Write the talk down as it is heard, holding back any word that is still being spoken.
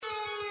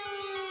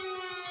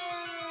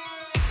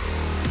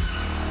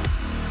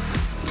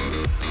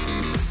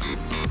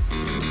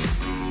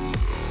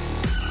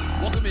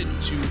Welcome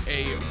into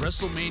a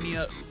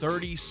WrestleMania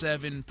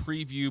 37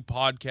 preview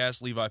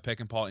podcast. Levi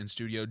Peckinpah in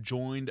studio,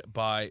 joined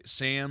by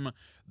Sam,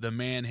 the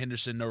man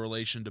Henderson, no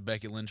relation to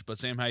Becky Lynch. But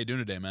Sam, how you doing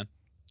today, man?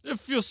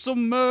 If you're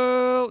some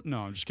no,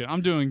 I'm just kidding.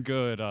 I'm doing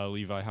good,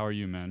 Levi. How are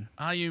you, man?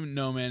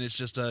 Man. It's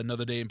just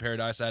another day in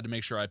paradise. I had to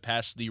make sure I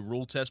passed the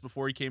rule test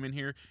before he came in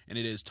here, and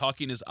it is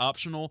talking is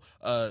optional.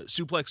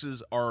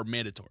 Suplexes are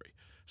mandatory.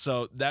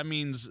 So that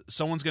means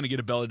someone's going to get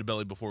a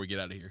belly-to-belly before we get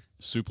out of here.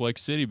 Suplex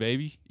City,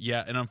 baby.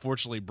 Yeah, and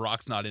unfortunately,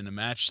 Brock's not in a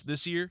match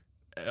this year,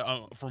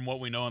 from what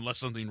we know, unless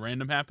something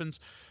random happens.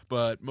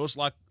 But most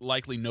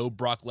likely no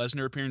Brock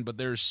Lesnar appearing. But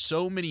there's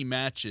so many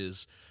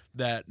matches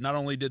that not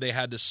only did they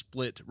had to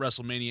split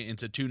WrestleMania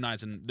into two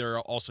nights, and they're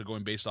also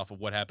going based off of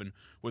what happened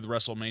with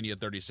WrestleMania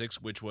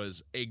 36, which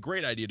was a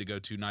great idea to go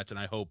two nights, and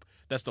I hope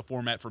that's the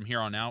format from here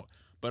on out.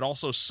 But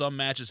also some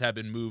matches have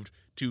been moved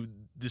to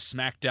the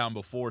SmackDown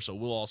before, so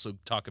we'll also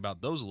talk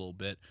about those a little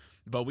bit.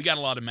 But we got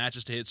a lot of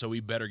matches to hit, so we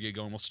better get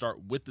going. We'll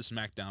start with the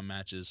SmackDown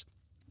matches.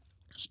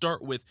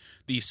 Start with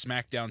the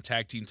SmackDown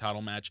Tag Team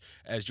title match,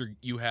 as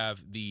you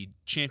have the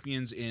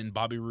champions in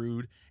Bobby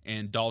Roode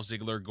and Dolph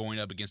Ziggler going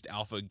up against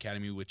Alpha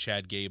Academy with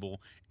Chad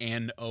Gable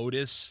and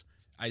Otis.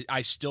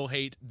 I still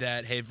hate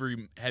that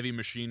heavy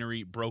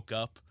machinery broke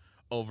up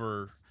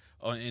over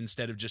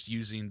instead of just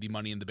using the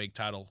Money in the Bank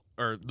title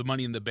or the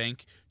Money in the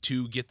Bank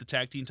to get the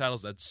tag team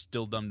titles. That's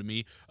still dumb to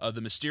me.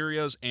 The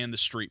Mysterios and the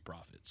Street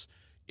Profits.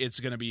 It's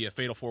going to be a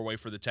fatal four-way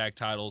for the tag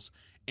titles.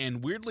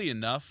 And weirdly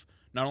enough,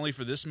 not only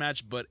for this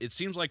match, but it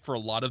seems like for a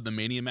lot of the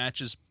Mania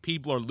matches,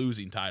 people are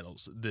losing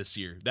titles this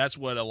year. That's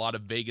what a lot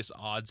of Vegas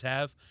odds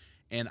have.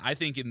 And I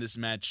think in this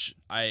match,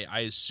 I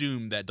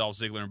assume that Dolph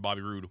Ziggler and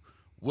Bobby Roode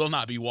will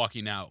not be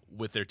walking out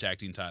with their tag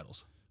team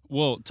titles.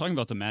 Well, talking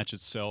about the match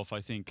itself,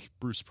 I think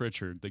Bruce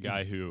Pritchard, the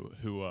guy who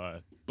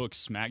booked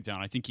SmackDown,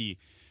 I think he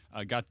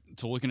got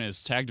to looking at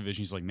his tag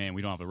division. He's like, man,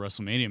 we don't have a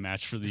WrestleMania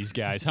match for these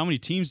guys. How many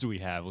teams do we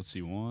have? Let's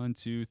see, 1,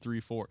 2, 3,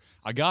 4.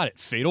 I got it.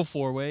 Fatal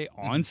four-way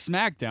on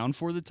SmackDown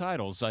for the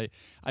titles. I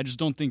just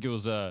don't think it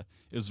was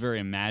very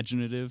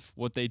imaginative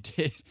what they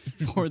did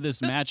for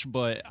this match.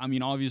 But I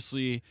mean,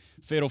 obviously,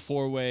 fatal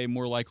four-way,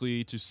 more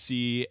likely to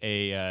see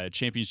a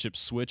championship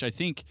switch. I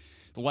think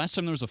the last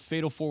time there was a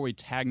fatal four-way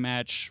tag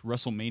match,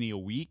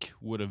 WrestleMania week,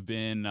 would have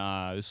been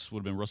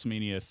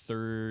WrestleMania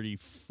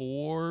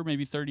 34,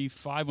 maybe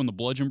 35, when the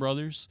Bludgeon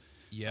Brothers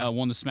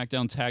won the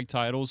SmackDown tag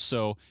titles.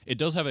 So it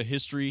does have a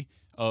history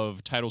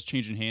of titles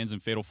changing hands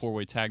and fatal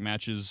four-way tag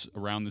matches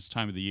around this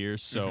time of the year.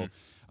 So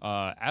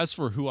as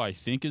for who I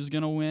think is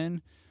going to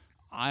win,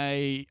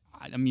 I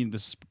mean, the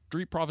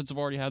Street Profits have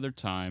already had their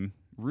time.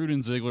 Roode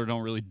and Ziggler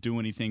don't really do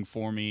anything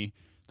for me.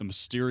 The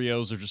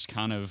Mysterios are just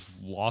kind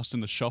of lost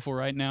in the shuffle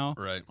right now.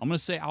 Right. I'm going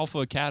to say Alpha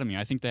Academy.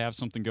 I think they have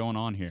something going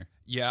on here.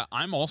 Yeah,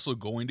 I'm also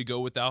going to go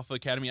with Alpha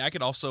Academy. I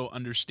could also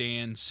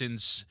understand,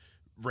 since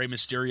Rey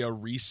Mysterio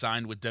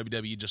re-signed with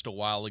WWE just a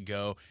while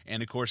ago,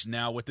 and of course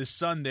now with his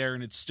son there,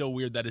 and it's still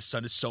weird that his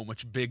son is so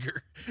much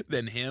bigger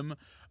than him.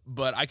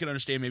 But I can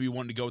understand maybe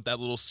wanting to go with that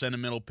little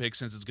sentimental pick,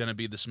 since it's going to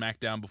be the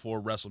SmackDown before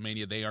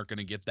WrestleMania. They aren't going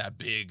to get that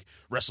big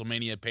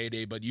WrestleMania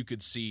payday, but you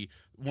could see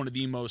one of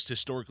the most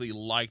historically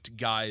liked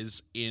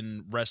guys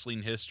in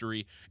wrestling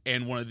history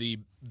and one of the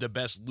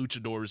best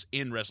luchadors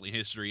in wrestling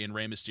history in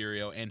Rey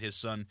Mysterio and his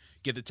son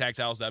get the tag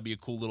titles. That'd be a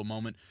cool little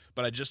moment.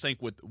 But I just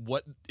think with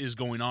what is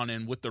going on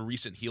and with the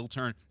recent heel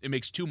turn, it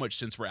makes too much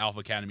sense for Alpha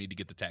Academy to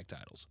get the tag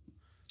titles.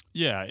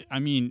 Yeah, I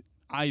mean,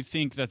 I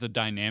think that the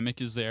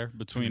dynamic is there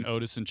between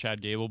Otis and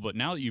Chad Gable, but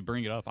now that you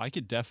bring it up, I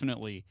could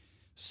definitely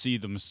see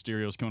the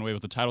Mysterios coming away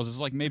with the titles. It's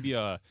like maybe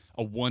a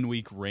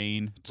 1-week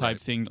reign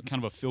type thing,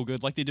 kind of a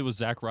feel-good, like they did with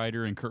Zack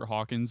Ryder and Kurt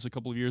Hawkins a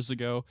couple of years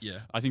ago. Yeah.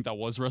 I think that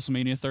was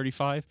WrestleMania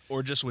 35.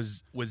 Or just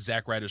with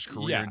Zack Ryder's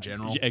career in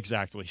general. Yeah,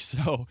 exactly.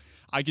 So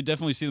I could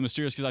definitely see the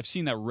Mysterios, because I've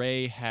seen that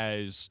Ray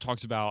has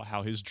talked about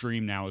how his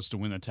dream now is to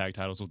win the tag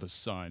titles with his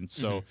son.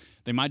 So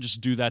they might just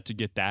do that to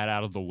get that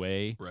out of the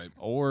way. Right.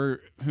 Or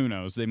who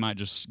knows, they might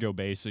just go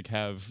basic,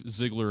 have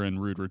Ziggler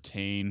and Roode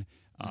retain.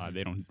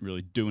 They don't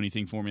really do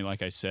anything for me,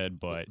 like I said,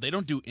 but they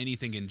don't do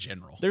anything in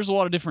general. There's a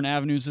lot of different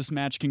avenues this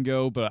match can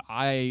go, but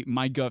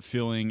my gut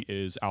feeling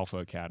is Alpha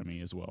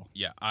Academy as well.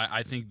 Yeah,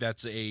 I think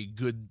that's a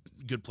good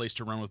place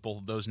to run with both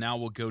of those. Now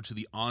we'll go to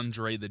the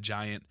Andre the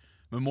Giant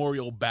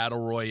Memorial Battle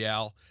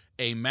Royale,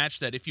 a match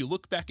that, if you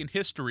look back in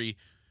history,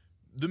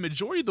 the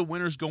majority of the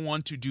winners go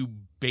on to do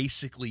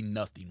basically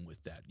nothing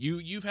with that.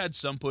 You've had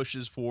some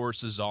pushes for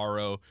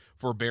Cesaro,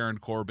 for Baron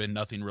Corbin,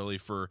 nothing really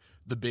for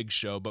the Big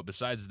Show, but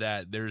besides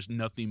that, there's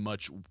nothing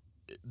much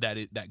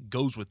that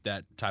goes with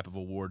that type of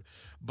award.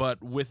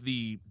 But with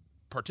the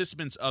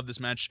participants of this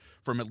match,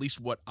 from at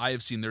least what I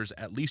have seen, there's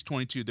at least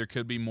 22. There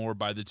could be more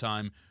by the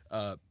time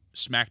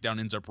SmackDown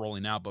ends up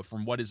rolling out, but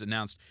from what is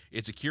announced,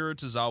 it's Akira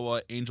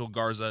Tozawa, Angel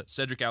Garza,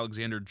 Cedric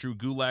Alexander, Drew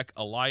Gulak,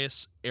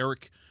 Elias,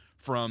 Eric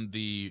from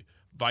the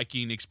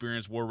Viking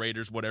Experience, War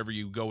Raiders, whatever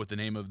you go with the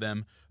name of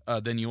them.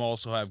 Then you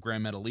also have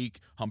Gran Metalik,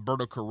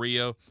 Humberto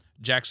Carrillo,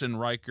 Jackson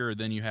Riker.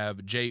 Then you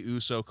have Jey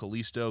Uso,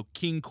 Kalisto,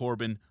 King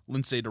Corbin,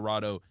 Lince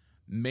Dorado,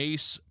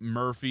 Mace,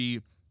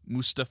 Murphy,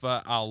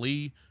 Mustafa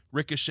Ali,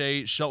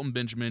 Ricochet, Shelton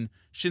Benjamin,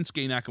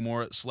 Shinsuke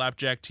Nakamura,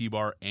 Slapjack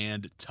T-Bar,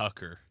 and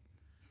Tucker.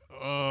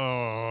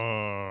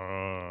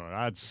 Oh,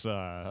 that's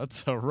a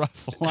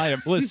rough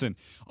lineup. Listen,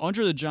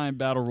 Andre the Giant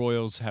Battle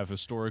Royals have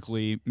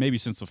historically, maybe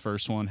since the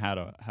first one, had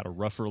a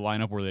rougher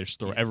lineup where they just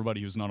throw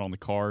everybody who's not on the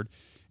card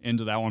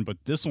into that one. But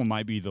this one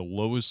might be the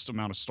lowest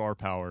amount of star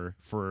power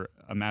for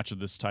a match of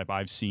this type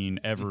I've seen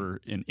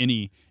ever in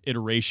any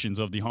iterations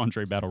of the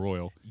Andre Battle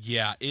Royal.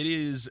 Yeah, it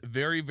is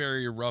very,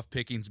 very rough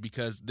pickings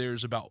because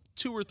there's about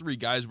 2 or 3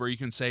 guys where you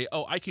can say,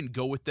 oh, I can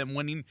go with them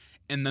winning,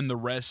 and then the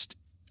rest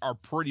are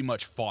pretty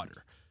much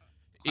fodder.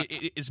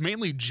 It's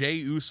mainly Jey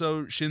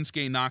Uso,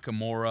 Shinsuke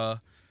Nakamura,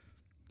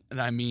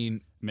 and I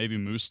mean... Maybe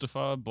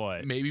Mustafa,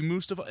 but... Maybe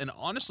Mustafa, and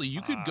honestly,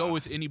 you could go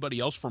with anybody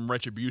else from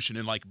Retribution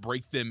and, like,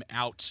 break them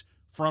out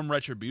from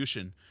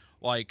Retribution.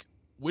 Like,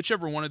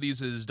 whichever one of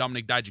these is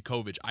Dominik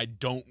Dijakovic, I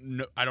don't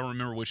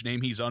remember which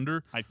name he's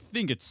under. I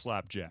think it's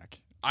Slapjack.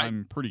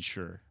 I'm pretty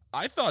sure.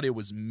 I thought it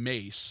was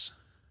Mace.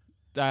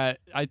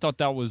 I thought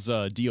that was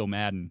Dio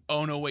Madden.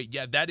 Oh no, wait,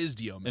 yeah, that is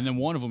Dio Madden. And then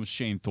one of them is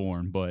Shane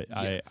Thorne, but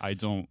yeah. I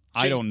don't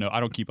know. I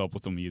don't keep up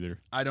with them either.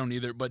 I don't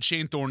either. But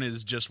Shane Thorne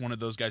is just one of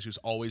those guys who's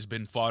always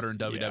been fodder in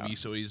WWE,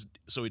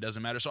 so he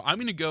doesn't matter. So I'm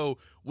gonna go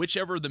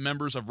whichever of the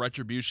members of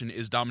Retribution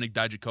is Dominik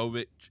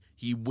Dijakovic.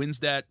 He wins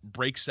that,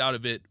 breaks out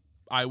of it.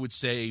 I would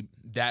say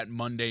that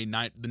Monday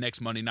night, the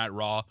next Monday Night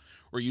Raw,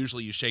 where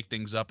usually you shake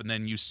things up and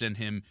then you send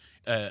him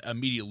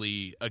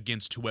immediately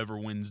against whoever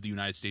wins the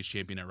United States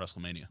Champion at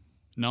WrestleMania.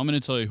 Now I'm going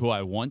to tell you who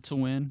I want to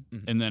win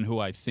and then who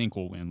I think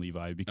will win,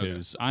 Levi,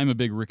 because I'm a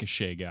big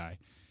Ricochet guy.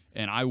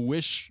 And I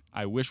wish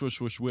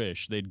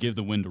they'd give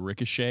the win to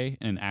Ricochet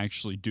and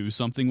actually do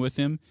something with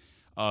him.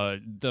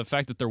 The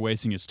fact that they're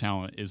wasting his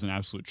talent is an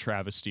absolute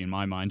travesty in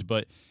my mind.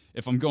 But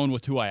if I'm going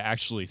with who I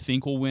actually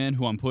think will win,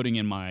 who I'm putting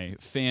in my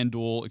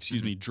FanDuel,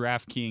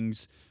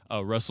 DraftKings,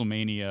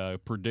 WrestleMania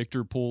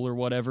predictor pool or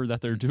whatever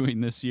that they're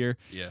doing this year,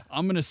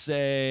 I'm going to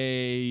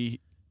say...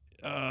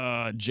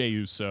 Jey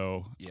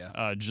Uso,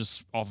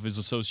 just off of his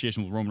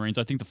association with Roman Reigns.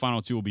 I think the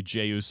final 2 will be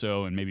Jey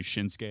Uso and maybe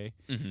Shinsuke.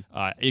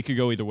 It could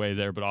go either way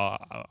there, but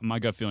my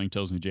gut feeling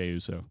tells me Jey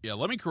Uso. Yeah,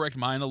 let me correct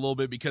mine a little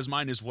bit because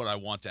mine is what I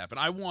want to happen.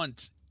 I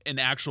want an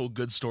actual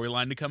good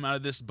storyline to come out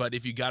of this, but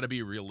if you got to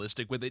be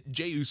realistic with it,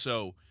 Jey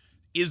Uso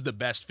is the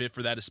best fit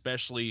for that,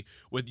 especially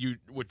with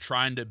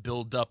trying to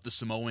build up the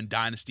Samoan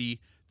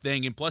dynasty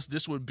thing. And plus,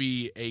 this would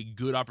be a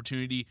good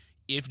opportunity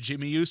if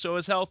Jimmy Uso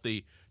is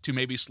healthy, to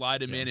maybe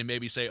slide him in and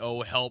maybe say,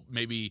 oh, help,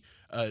 maybe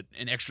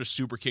an extra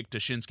super kick to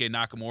Shinsuke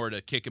Nakamura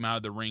to kick him out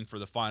of the ring for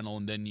the final,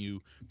 and then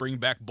you bring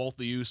back both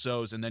the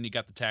Usos, and then you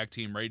got the tag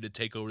team ready to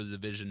take over the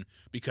division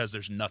because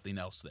there's nothing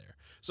else there.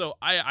 So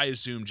I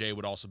assume Jay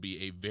would also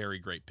be a very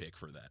great pick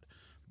for that.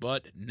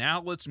 But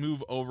now let's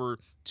move over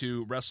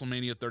to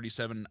WrestleMania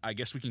 37. I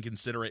guess we can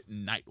consider it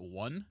night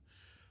 1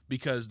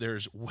 because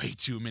there's way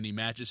too many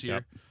matches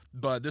here.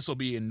 But this will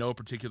be in no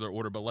particular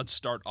order. But let's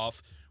start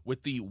off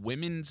with the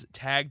women's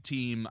tag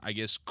team, I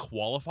guess,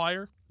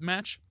 qualifier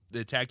match,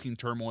 the tag team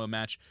turmoil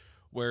match,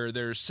 where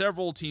there's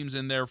several teams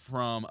in there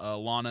from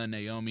Lana and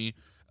Naomi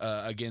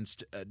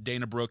against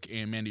Dana Brooke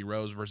and Mandy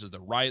Rose versus the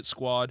Riot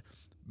Squad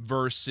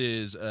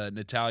versus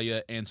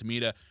Natalya and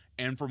Tamina.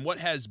 And from what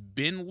has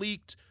been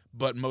leaked,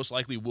 but most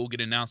likely will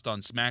get announced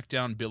on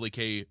SmackDown, Billie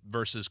Kay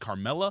versus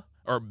Carmella,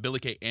 or Billie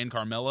Kay and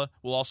Carmella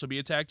will also be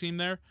a tag team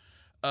there.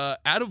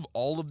 Out of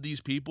all of these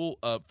people,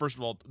 first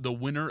of all, the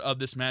winner of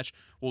this match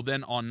will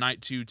then on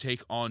night 2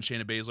 take on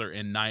Shayna Baszler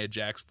and Nia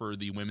Jax for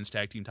the women's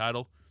tag team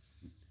title.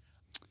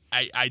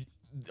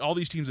 All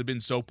these teams have been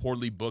so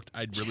poorly booked,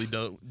 I really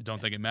don't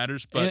think it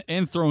matters. But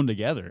and thrown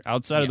together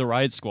outside of the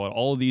Riot Squad,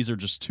 all of these are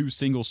just 2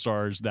 single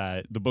stars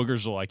that the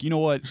bookers are like, you know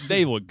what,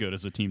 they look good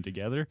as a team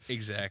together.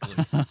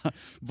 Exactly.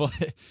 But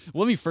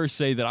let me first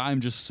say that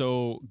I'm just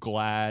so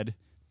glad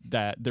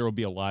that there will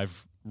be a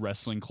live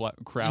wrestling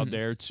crowd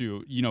there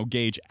to,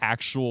 gauge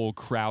actual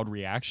crowd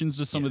reactions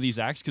to some of these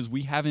acts, because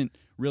we haven't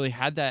really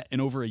had that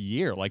in over a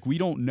year. Like, we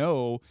don't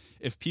know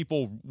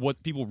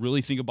what people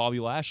really think of Bobby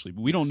Lashley.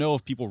 We don't know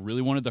if people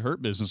really wanted the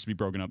Hurt Business to be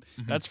broken up.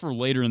 That's for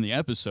later in the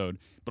episode.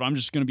 But I'm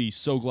just going to be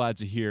so glad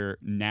to hear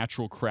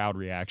natural crowd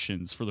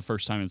reactions for the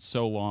first time in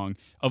so long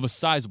of a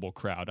sizable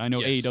crowd. I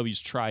know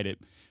AEW's tried it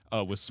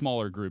with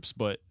smaller groups,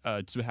 but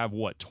to have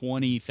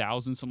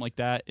 20,000, something like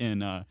that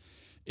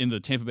in the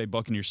Tampa Bay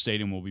Buccaneers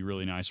Stadium will be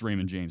really nice.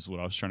 Raymond James is what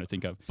I was trying to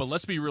think of. But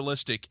let's be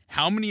realistic.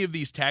 How many of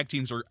these tag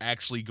teams are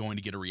actually going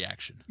to get a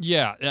reaction?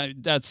 Yeah,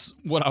 that's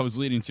what I was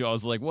leading to. I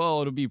was like,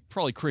 well, it'll be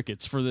probably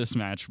crickets for this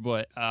match.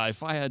 But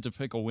if I had to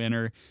pick a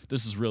winner,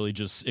 this is really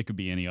just, it could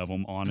be any of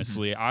them,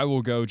 honestly. I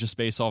will go just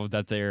based off of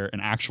that they're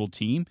an actual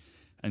team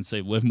and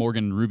say Liv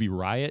Morgan and Ruby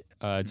Riott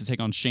to take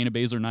on Shayna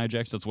Baszler and Nia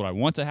Jax. That's what I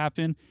want to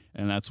happen,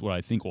 and that's what I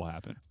think will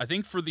happen. I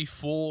think for the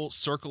full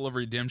circle of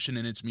redemption,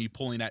 and it's me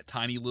pulling at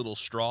tiny little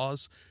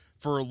straws,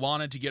 for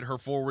Lana to get her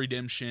full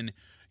redemption,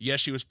 yes,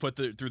 she was put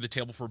through the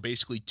table for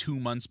basically 2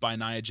 months by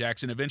Nia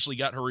Jax and eventually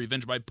got her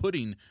revenge by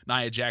putting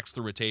Nia Jax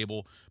through a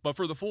table. But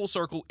for the full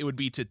circle, it would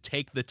be to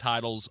take the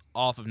titles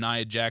off of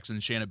Nia Jax and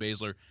Shayna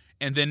Baszler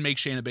and then make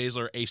Shayna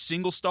Baszler a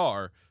single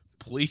star.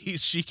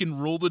 Please, she can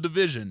rule the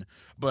division.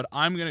 But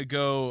I'm going to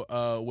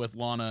go with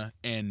Lana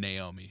and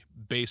Naomi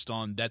based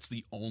on that's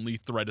the only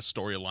thread of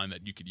storyline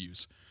that you could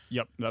use.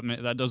 Yep,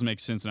 that does make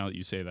sense now that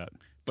you say that.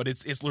 But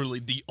it's literally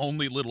the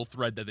only little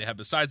thread that they have.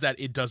 Besides that,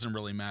 it doesn't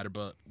really matter.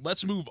 But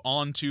let's move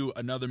on to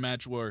another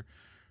match where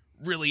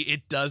really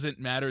it doesn't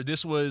matter.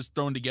 This was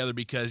thrown together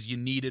because you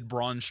needed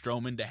Braun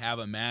Strowman to have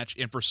a match,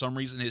 and for some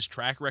reason his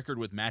track record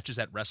with matches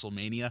at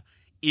WrestleMania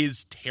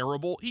is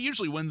terrible. He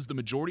usually wins the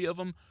majority of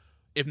them.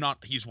 If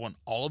not, he's won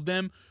all of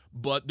them,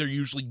 but they're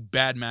usually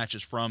bad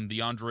matches from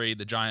the Andre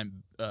the Giant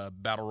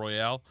Battle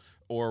Royale,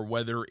 or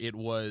whether it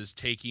was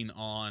taking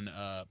on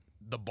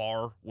the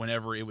Bar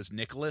whenever it was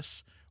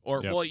Nicholas.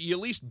 Or, well, you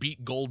at least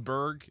beat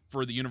Goldberg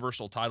for the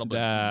Universal title. But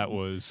that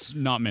was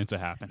not meant to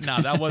happen.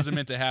 No, that wasn't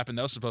meant to happen.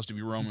 That was supposed to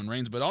be Roman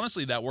Reigns. But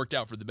honestly, that worked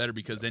out for the better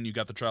because then you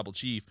got the Tribal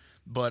Chief.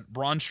 But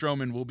Braun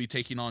Strowman will be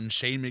taking on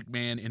Shane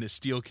McMahon in a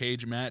steel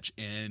cage match,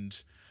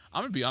 and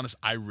I'm going to be honest,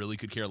 I really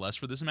could care less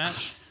for this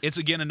match. It's,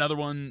 again, another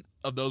one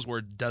of those where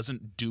it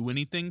doesn't do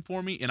anything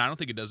for me, and I don't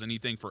think it does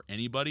anything for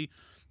anybody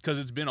because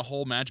it's been a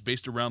whole match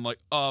based around, like,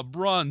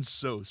 Braun's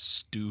so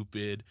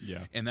stupid.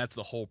 Yeah. And that's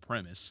the whole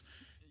premise.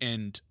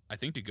 And I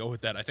think to go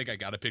with that, I think I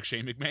got to pick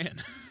Shane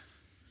McMahon.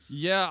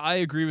 Yeah, I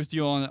agree with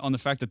you on the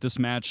fact that this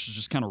match is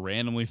just kind of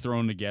randomly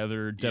thrown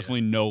together.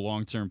 Definitely no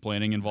long-term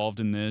planning involved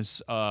in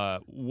this.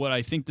 What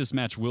I think this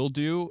match will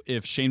do,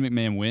 if Shane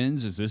McMahon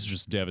wins, is this is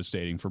just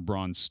devastating for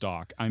Braun's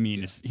stock. I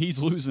mean, if he's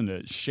losing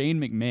to Shane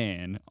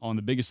McMahon on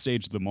the biggest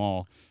stage of them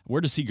all,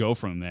 where does he go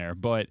from there?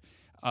 But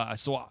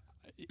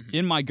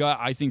in my gut,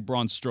 I think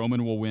Braun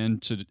Strowman will win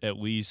to at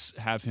least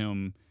have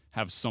him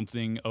have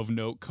something of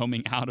note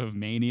coming out of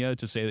Mania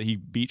to say that he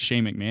beat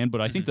Shane McMahon. But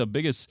I think the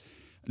biggest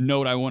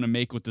note I want to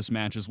make with this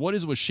match is what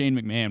is it with Shane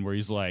McMahon where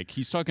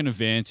he's talking to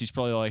Vince. He's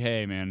probably like,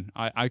 hey, man,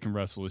 I can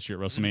wrestle this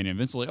year at WrestleMania. And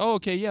Vince is like, oh,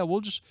 okay, yeah,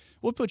 we'll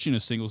put you in a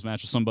singles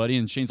match with somebody.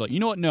 And Shane's like, you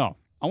know what? No,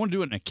 I want to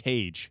do it in a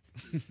cage.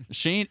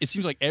 Shane, it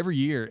seems like every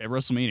year at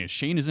WrestleMania,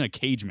 Shane is in a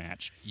cage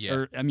match. Yeah.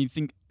 Or, I mean,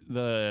 think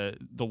the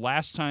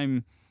last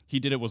time he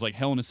did it was like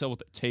Hell in a Cell with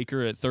the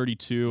Taker at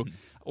 32.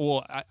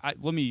 Well,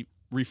 let me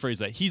rephrase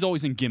that. He's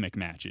always in gimmick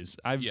matches.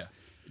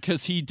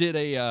 Because he did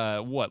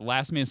a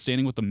Last Man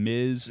Standing with the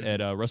Miz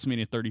at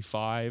WrestleMania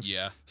 35.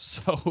 Yeah.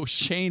 So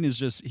Shane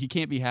is he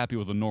can't be happy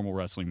with a normal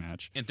wrestling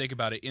match. And think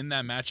about it, in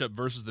that matchup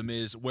versus the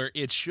Miz, where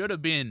it should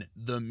have been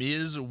the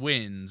Miz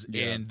wins,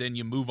 and then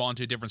you move on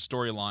to a different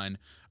storyline.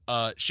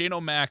 Shane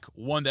O'Mac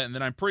won that, and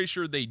then I'm pretty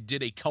sure they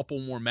did a couple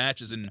more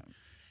matches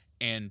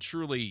and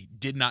truly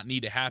did not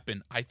need to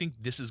happen. I think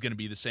this is going to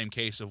be the same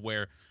case of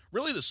where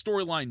really the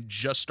storyline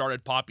just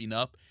started popping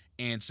up.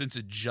 And since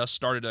it just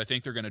started, I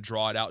think they're going to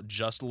draw it out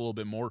just a little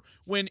bit more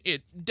when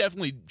it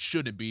definitely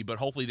shouldn't be, but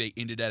hopefully they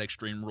ended at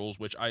Extreme Rules,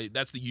 which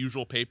that's the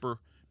usual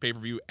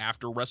pay-per-view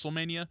after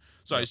WrestleMania.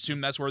 So I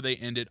assume that's where they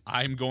ended.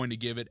 I'm going to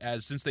give it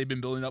as, since they've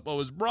been building up,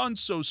 is Braun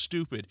so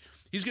stupid?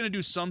 He's going to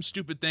do some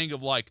stupid thing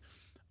of like,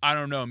 I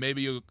don't know,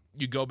 maybe you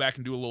go back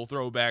and do a little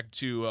throwback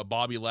to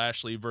Bobby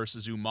Lashley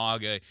versus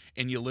Umaga,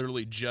 and you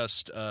literally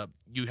just,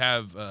 you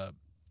have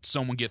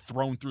someone get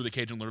thrown through the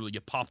cage and literally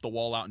get popped the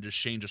wall out, and just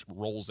Shane just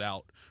rolls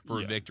out for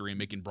a victory and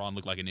making Braun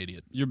look like an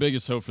idiot. Your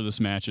biggest hope for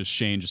this match is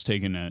Shane just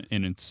taking an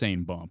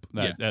insane bump.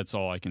 That's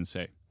all I can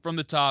say. From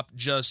the top,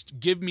 just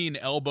give me an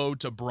elbow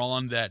to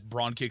Braun that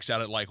Braun kicks out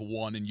at like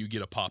 1 and you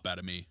get a pop out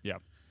of me. Yeah.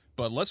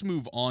 But let's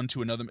move on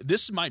to another.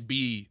 This might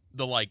be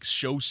the like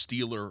show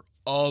stealer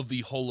of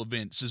the whole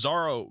event.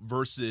 Cesaro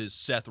versus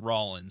Seth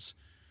Rollins.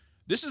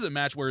 This is a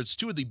match where it's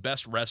two of the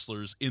best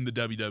wrestlers in the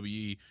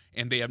WWE,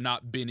 and they have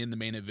not been in the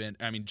main event.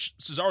 I mean,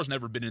 Cesaro's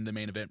never been in the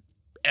main event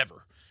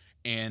ever.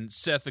 And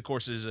Seth, of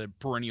course, is a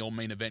perennial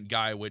main event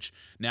guy, which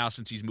now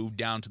since he's moved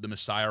down to the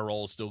Messiah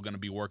role, is still going to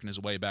be working his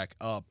way back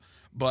up.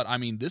 But, I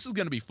mean, this is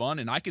going to be fun,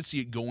 and I could see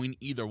it going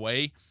either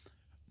way.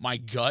 My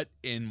gut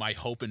and my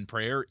hope and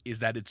prayer is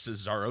that it's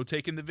Cesaro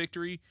taking the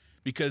victory,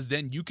 because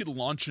then you could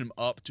launch him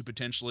up to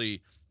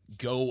potentially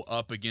go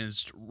up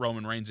against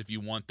Roman Reigns if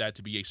you want that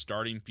to be a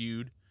starting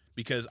feud.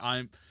 Because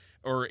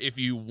or if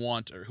you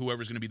want, or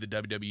whoever's going to be the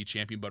WWE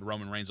champion, but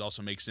Roman Reigns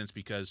also makes sense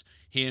because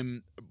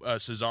him,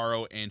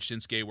 Cesaro, and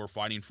Shinsuke were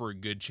fighting for a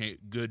good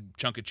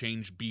chunk of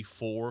change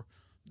before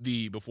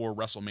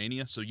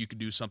WrestleMania, so you could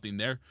do something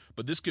there.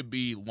 But this could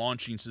be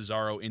launching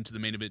Cesaro into the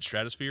main event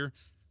stratosphere,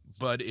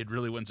 but it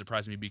really wouldn't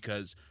surprise me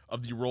because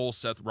of the role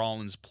Seth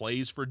Rollins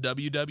plays for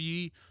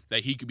WWE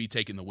that he could be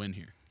taking the win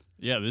here.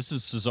 Yeah, this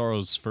is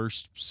Cesaro's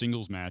first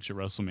singles match at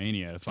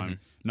WrestleMania, if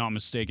I'm not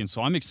mistaken.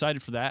 So I'm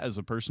excited for that as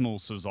a personal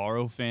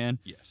Cesaro fan.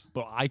 Yes.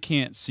 But I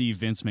can't see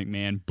Vince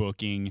McMahon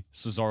booking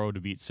Cesaro to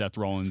beat Seth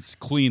Rollins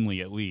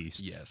cleanly, at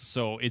least. Yes.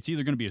 So it's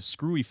either going to be a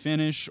screwy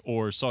finish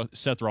or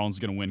Seth Rollins is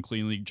going to win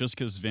cleanly just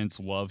because Vince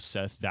loves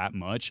Seth that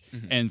much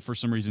and for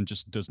some reason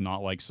just does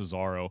not like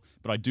Cesaro.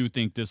 But I do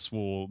think this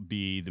will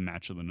be the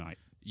match of the night.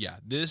 Yeah,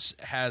 this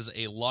has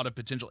a lot of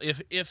potential.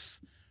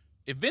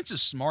 If Vince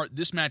is smart,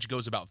 this match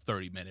goes about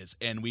 30 minutes,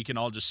 and we can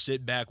all just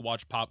sit back,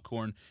 watch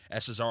popcorn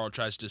as Cesaro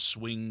tries to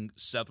swing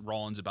Seth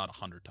Rollins about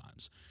 100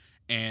 times.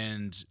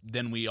 and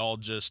then we all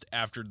just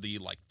after the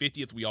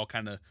 50th,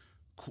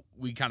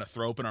 we kind of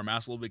throw open our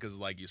mouths a little bit because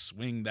you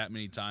swing that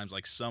many times,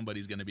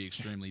 somebody's going to be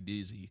extremely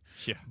dizzy.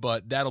 Yeah.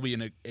 But that'll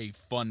be a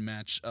fun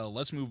match.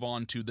 Let's move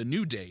on to the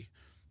New Day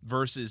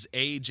versus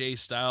AJ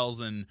Styles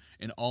and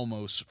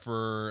Almost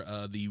for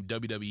the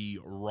WWE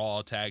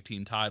Raw Tag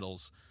Team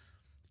titles.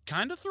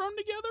 Kind of thrown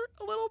together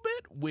a little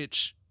bit,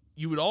 which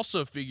you would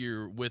also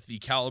figure with the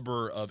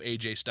caliber of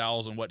AJ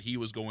Styles and what he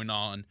was going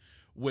on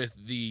with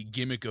the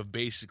gimmick of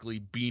basically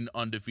being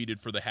undefeated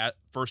for the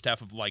first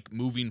half of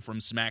moving from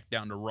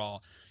SmackDown to Raw.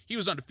 He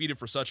was undefeated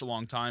for such a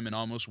long time, and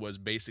Almost was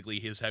basically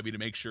his heavy to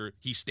make sure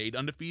he stayed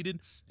undefeated.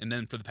 And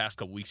then for the past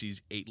couple weeks,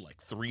 he's ate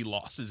 3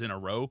 losses in a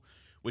row,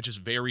 which is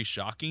very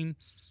shocking.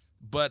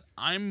 But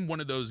I'm one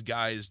of those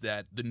guys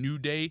that the New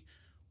Day,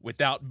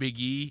 without Big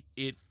E,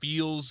 it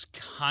feels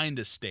kind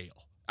of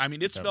stale. I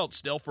mean, it's felt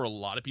stale for a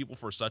lot of people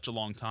for such a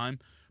long time,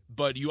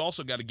 but you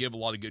also got to give a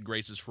lot of good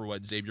graces for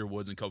what Xavier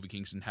Woods and Kofi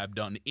Kingston have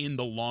done in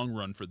the long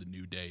run for the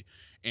New Day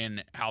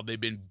and how they've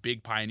been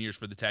big pioneers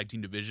for the tag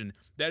team division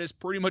that is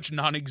pretty much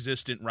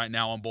non-existent right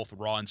now on both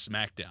Raw and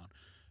SmackDown.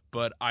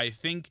 But I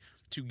think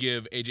to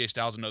give AJ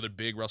Styles another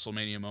big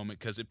WrestleMania moment,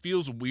 because it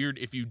feels weird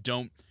if you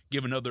don't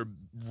give another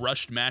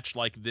rushed match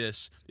like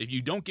this. If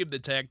you don't give the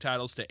tag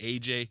titles to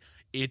AJ,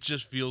 it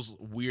just feels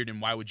weird,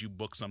 and why would you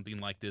book something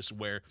like this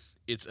where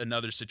it's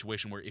another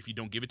situation where if you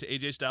don't give it to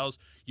AJ Styles,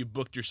 you've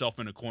booked yourself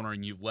in a corner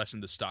and you've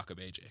lessened the stock of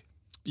AJ.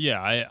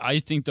 Yeah, I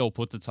think they'll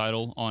put the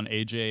title on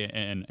AJ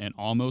and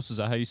Almost. Is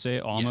that how you say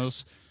it?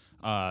 Almost?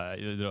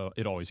 Yes.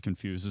 It always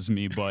confuses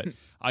me, but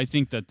I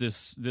think that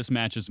this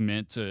match is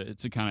meant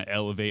to kind of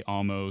elevate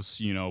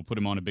Almost, put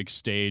him on a big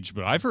stage.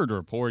 But I've heard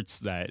reports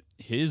that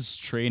his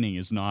training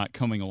is not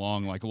coming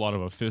along like a lot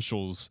of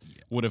officials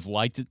would have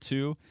liked it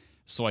to.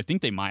 So I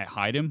think they might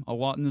hide him a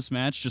lot in this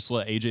match, just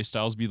let AJ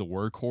Styles be the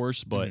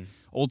workhorse. But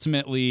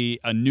ultimately,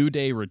 a New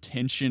Day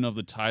retention of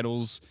the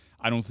titles,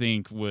 I don't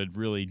think would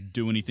really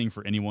do anything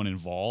for anyone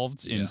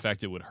involved. In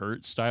fact, it would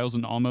hurt Styles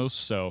and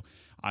Almost. So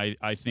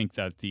I think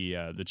that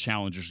the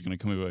challengers are going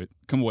to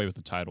come away with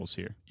the titles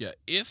here. Yeah,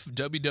 if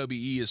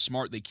WWE is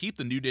smart, they keep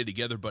the New Day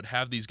together, but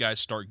have these guys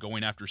start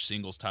going after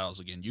singles titles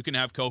again. You can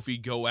have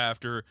Kofi go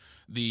after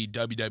the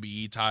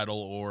WWE title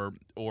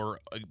or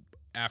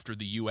after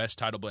the U.S.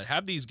 title, but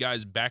have these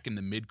guys back in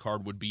the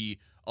mid-card would be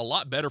a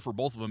lot better for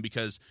both of them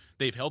because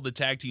they've held the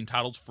tag team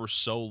titles for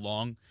so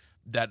long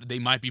that they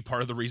might be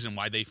part of the reason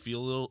why they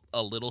feel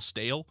a little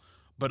stale,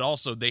 but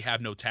also they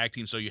have no tag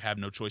team, so you have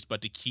no choice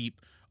but to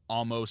keep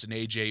Almost and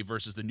AJ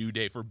versus the New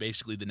Day for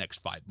basically the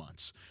next 5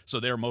 months. So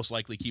they're most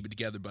likely keep it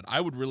together, but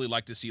I would really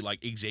like to see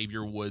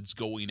Xavier Woods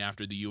going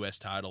after the U.S.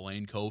 title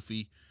and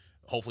Kofi,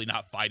 hopefully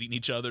not fighting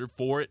each other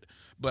for it,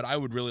 but I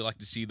would really like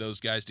to see those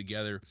guys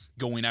together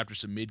going after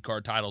some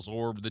mid-card titles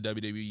or the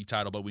WWE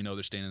title, but we know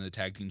they're staying in the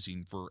tag team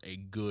scene for a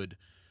good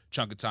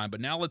chunk of time.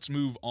 But now let's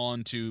move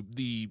on to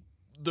the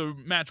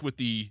match with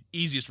the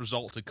easiest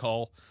result to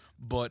call,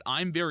 but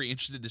I'm very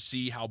interested to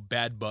see how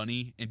Bad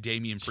Bunny and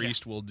Damian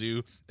Priest will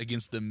do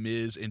against The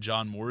Miz and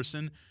John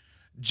Morrison,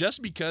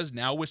 just because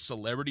now with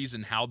celebrities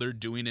and how they're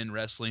doing in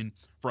wrestling,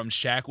 from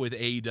Shaq with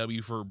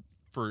AEW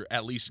for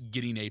at least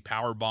getting a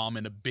power bomb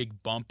and a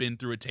big bump in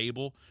through a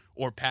table,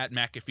 or Pat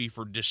McAfee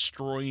for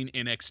destroying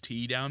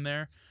NXT down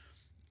there.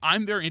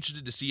 I'm very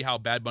interested to see how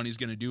Bad Bunny's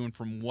going to do, and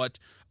from what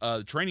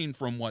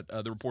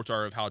the reports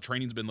are of how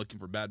training's been looking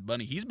for Bad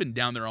Bunny, he's been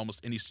down there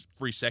almost any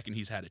free second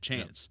he's had a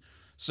chance. Yep.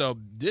 So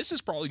this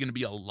is probably going to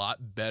be a lot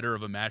better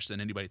of a match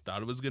than anybody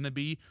thought it was going to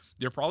be.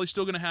 They're probably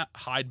still going to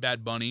hide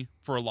Bad Bunny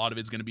for a lot of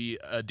it. It's going to be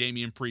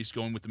Damian Priest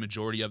going with the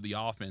majority of the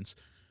offense,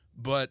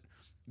 but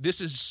this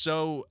is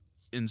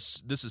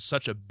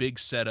such a big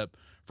setup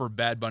for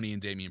Bad Bunny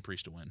and Damian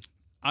Priest to win.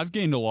 I've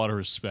gained a lot of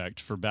respect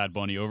for Bad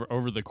Bunny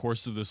over the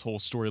course of this whole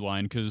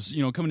storyline because,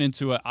 coming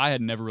into it, I had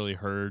never really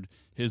heard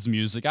his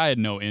music. I had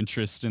no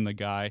interest in the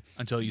guy.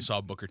 Until you saw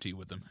Booker T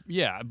with him.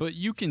 Yeah, but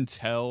you can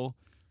tell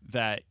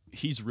that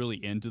he's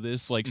really into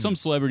this. Some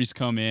celebrities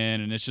come in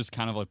and it's just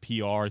kind of a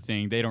PR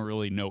thing. They don't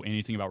really know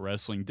anything about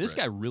wrestling. This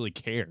guy really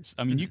cares.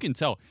 I mean, you can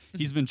tell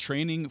he's been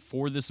training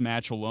for this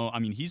match alone. I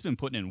mean, he's been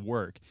putting in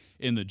work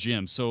in the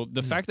gym. So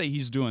the fact that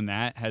he's doing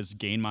that has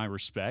gained my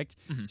respect.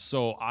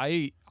 So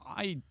I'm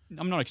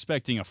not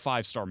expecting a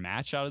 5-star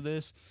match out of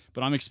this,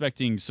 but I'm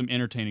expecting some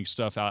entertaining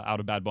stuff out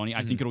of Bad Bunny.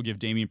 I think it'll give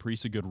Damian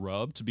Priest a good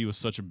rub to be with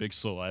such a big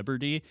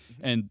celebrity.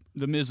 And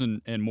The Miz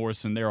and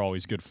Morrison, they're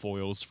always good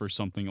foils for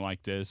something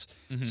like this.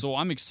 So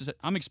I'm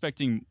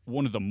expecting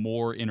one of the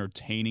more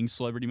entertaining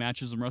celebrity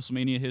matches in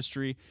WrestleMania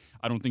history.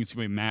 I don't think it's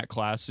going to be a Matt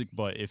Classic,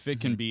 but if it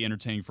can be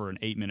entertaining for an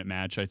 8-minute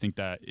match, I think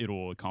that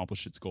it'll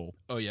accomplish its goal.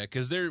 Oh, yeah,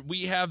 because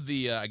we have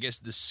the, I guess,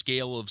 the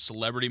scale of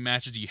celebrity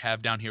matches you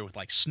have down here with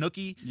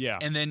Snooki. Yeah.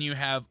 And then you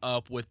have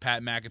up with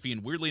Pat McAfee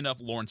and weirdly enough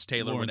Lawrence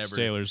Taylor. Lawrence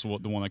Taylor's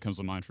the one that comes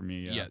to mind for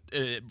me. Yeah,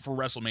 for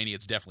WrestleMania,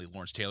 it's definitely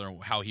Lawrence Taylor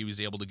and how he was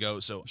able to go.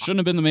 So shouldn't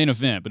have been the main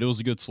event, but it was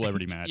a good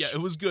celebrity match. Yeah,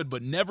 it was good,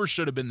 but never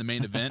should have been the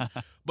main event.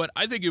 But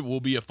I think it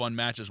will be a fun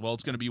match as well.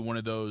 It's going to be one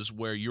of those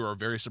where you are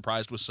very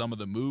surprised with some of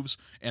the moves,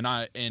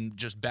 and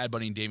just Bad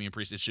Bunny and Damian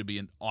Priest, it should be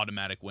an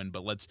automatic win.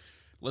 But let's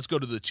go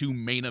to the two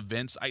main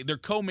events. They're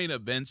co-main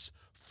events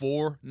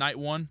for night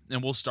one,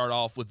 and we'll start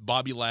off with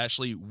Bobby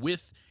Lashley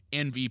with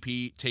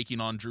MVP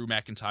taking on Drew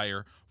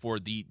McIntyre for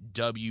the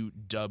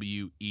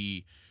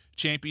WWE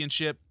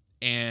Championship.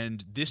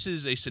 And this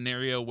is a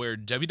scenario where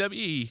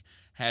WWE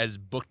has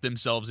booked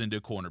themselves into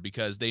a corner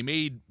because they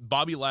made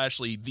Bobby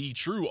Lashley the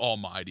true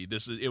almighty.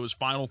 It was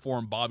final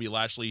form Bobby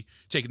Lashley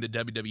taking the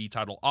WWE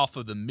title off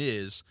of The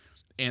Miz,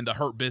 and the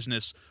Hurt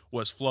Business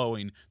was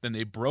flowing. Then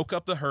they broke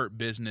up the Hurt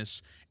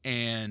Business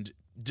and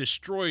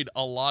destroyed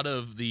a lot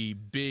of the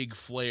big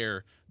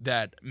flair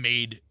that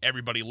made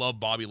everybody love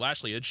Bobby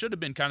Lashley. It should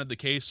have been kind of the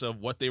case of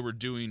what they were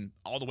doing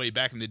all the way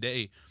back in the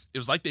day. It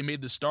was like they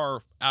made the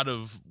star out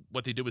of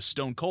what they did with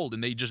Stone Cold,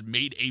 and they just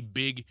made a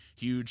big,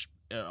 huge,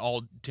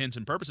 all intents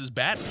and purposes,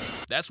 bad.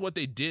 That's what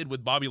they did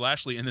with Bobby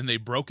Lashley, and then they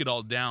broke it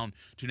all down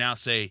to now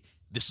say,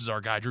 this is our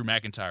guy, Drew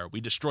McIntyre.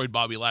 We destroyed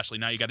Bobby Lashley.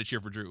 Now you got to cheer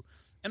for Drew.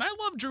 And I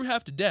love Drew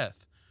half to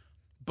death.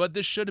 But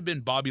this should have been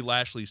Bobby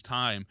Lashley's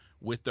time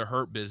with the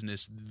Hurt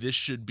Business. This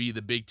should be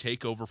the big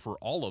takeover for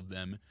all of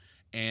them.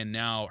 And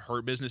now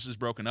Hurt Business is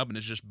broken up, and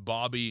it's just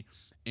Bobby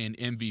and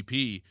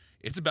MVP.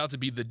 It's about to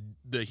be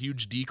the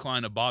huge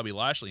decline of Bobby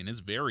Lashley, and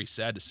it's very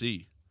sad to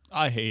see.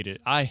 I hate it.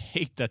 I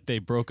hate that they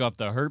broke up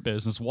the Hurt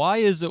Business. Why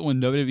is it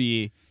when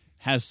WWE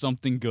has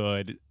something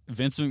good,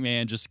 Vince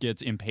McMahon just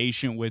gets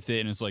impatient with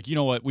it and it's like, you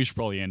know what, we should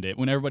probably end it.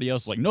 When everybody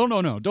else is like,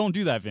 no, don't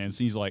do that, Vince.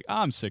 And he's like,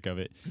 I'm sick of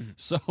it.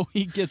 So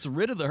he gets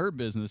rid of the Hurt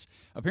Business.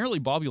 Apparently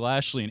Bobby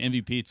Lashley and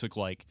MVP took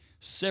like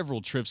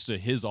several trips to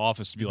his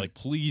office to be like,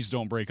 please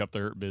don't break up the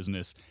Hurt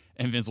Business.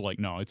 And Vince's like,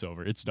 no, it's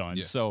over. It's done.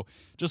 Yeah. So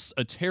just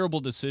a terrible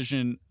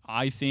decision,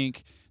 I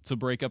think, to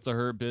break up the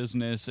Hurt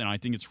Business. And I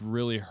think it's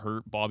really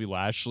hurt Bobby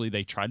Lashley.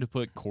 They tried to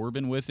put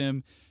Corbin with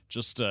him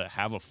just to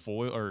have a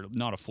foil, or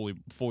not a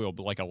foil,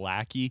 but like a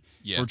lackey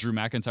for Drew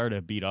McIntyre to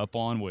beat up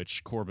on,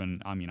 which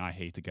Corbin, I mean, I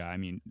hate the guy. I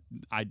mean,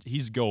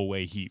 he's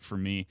go-away heat for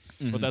me,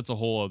 but that's a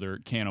whole other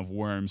can of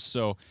worms.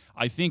 So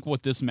I think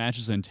what this match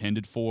is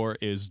intended for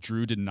is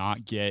Drew did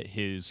not get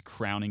his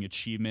crowning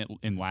achievement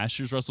in last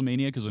year's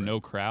WrestleMania because of no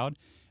crowd,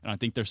 and I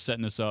think they're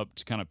setting this up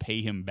to kind of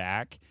pay him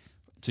back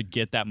to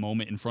get that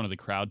moment in front of the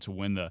crowd to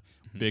win the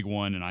big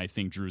one, and I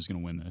think Drew's going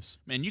to win this.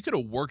 Man, you could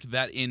have worked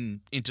that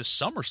into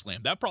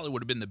SummerSlam. That probably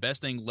would have been the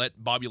best thing.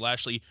 Let Bobby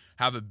Lashley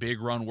have a big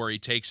run where he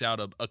takes out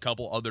a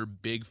couple other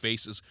big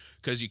faces,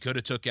 because you could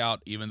have took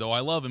out, even though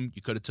I love him,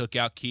 you could have took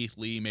out Keith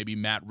Lee, maybe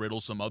Matt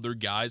Riddle, some other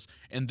guys,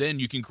 and then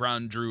you can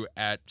crown Drew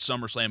at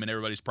SummerSlam, and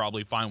everybody's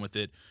probably fine with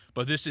it.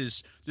 But this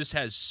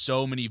has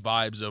so many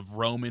vibes of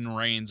Roman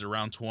Reigns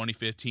around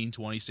 2015,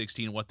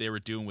 2016, what they were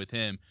doing with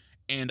him.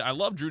 And I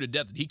love Drew to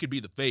death, that he could be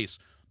the face,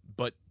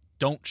 but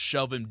don't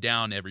shove him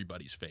down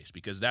everybody's face,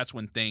 because that's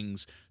when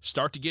things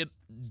start to get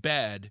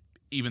bad.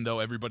 Even though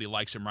everybody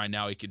likes him right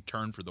now, he could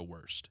turn for the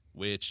worst,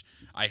 which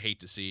I hate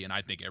to see, and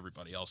I think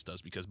everybody else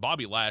does, because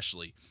Bobby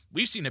Lashley,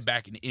 we've seen it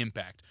back in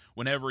Impact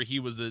whenever he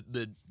was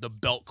the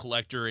belt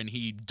collector and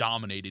he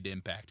dominated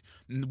Impact.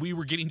 And we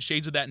were getting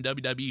shades of that in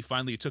WWE.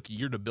 Finally, it took a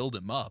year to build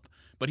him up,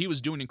 but he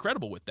was doing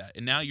incredible with that.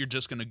 And now you're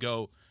just going to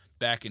go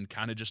back and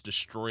kind of just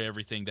destroy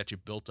everything that you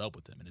built up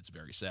with him, and it's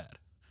very sad.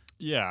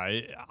 Yeah,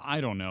 I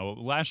don't know.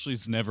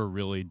 Lashley's never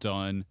really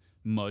done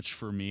much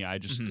for me. I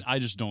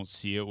just don't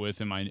see it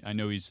with him. I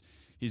know he's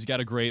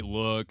got a great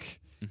look,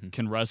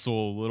 can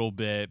wrestle a little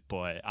bit,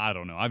 but I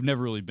don't know. I've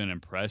never really been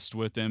impressed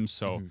with him.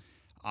 So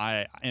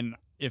and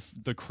if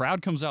the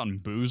crowd comes out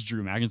and boos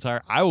Drew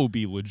McIntyre, I will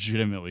be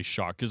legitimately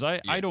shocked, because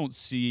I don't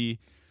see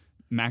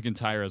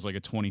McIntyre as like a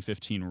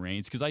 2015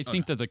 Reigns, because I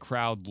think that the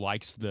crowd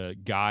likes the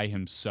guy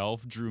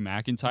himself, Drew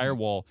McIntyre,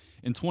 while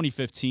in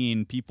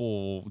 2015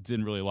 people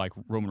didn't really like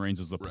Roman Reigns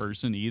as the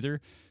person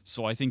either.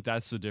 So I think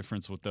that's the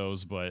difference with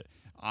those. But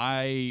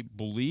I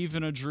believe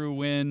in a Drew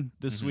win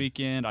this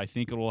weekend. I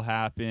think it will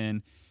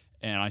happen,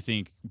 and I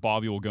think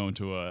Bobby will go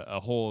into a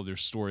whole other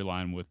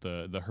storyline with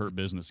the Hurt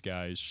Business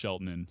guys,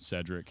 Shelton and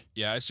Cedric.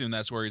 Yeah, I assume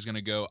that's where he's going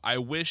to go. I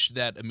wish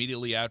that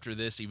immediately after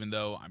this, even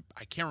though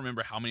I can't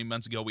remember how many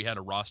months ago we had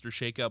a roster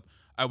shakeup,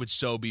 I would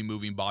so be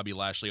moving Bobby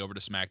Lashley over to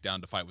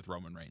SmackDown to fight with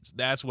Roman Reigns.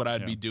 That's what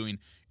I'd be doing,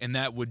 and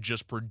that would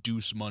just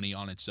produce money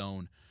on its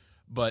own.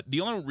 But the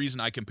only reason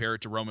I compare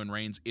it to Roman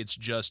Reigns, it's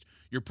just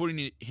you're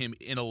putting him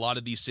in a lot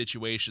of these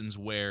situations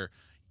where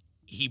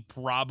he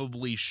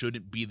probably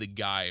shouldn't be the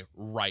guy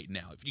right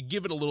now. If you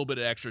give it a little bit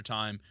of extra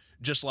time,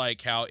 just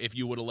like how if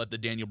you would have let the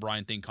Daniel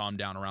Bryan thing calm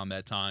down around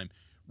that time,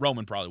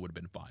 Roman probably would have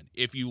been fine.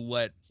 If you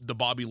let the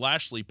Bobby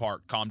Lashley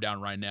part calm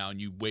down right now and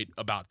you wait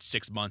about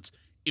 6 months,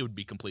 it would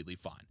be completely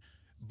fine.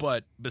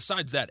 But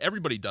besides that,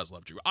 everybody does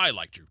love Drew. I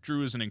like Drew.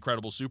 Drew is an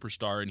incredible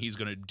superstar, and he's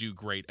going to do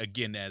great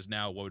again as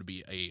now what would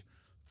be a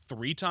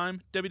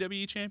 3-time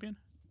WWE champion?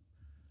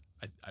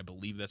 I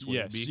believe that's what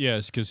it would be.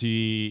 Yes, because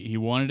he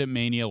won it at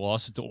Mania,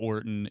 lost it to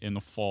Orton in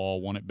the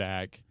fall, won it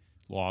back,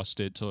 lost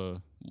it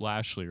to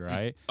Lashley,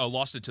 right? Oh,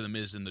 lost it to the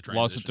Miz in the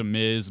transition. Lost it to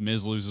Miz.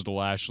 Miz loses to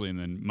Lashley, and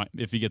then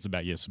if he gets it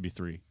back, yes, it'll be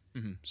 3.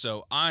 Mm-hmm.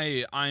 So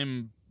I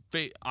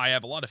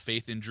have a lot of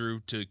faith in Drew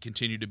to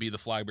continue to be the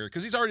flag bearer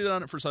because he's already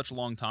done it for such a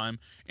long time,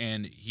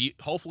 and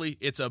hopefully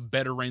it's a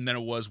better reign than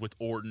it was with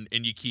Orton,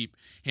 and you keep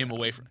him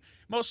away from.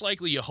 Most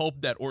likely, you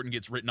hope that Orton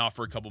gets written off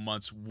for a couple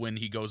months when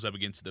he goes up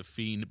against the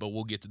Fiend, but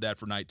we'll get to that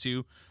for night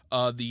 2.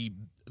 The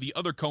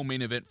other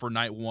co-main event for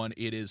night 1,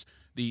 it is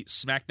the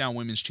SmackDown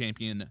Women's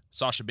Champion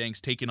Sasha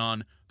Banks taking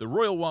on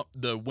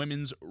the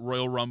Women's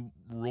Royal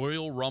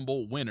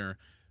Rumble winner.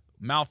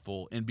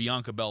 Mouthful in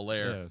Bianca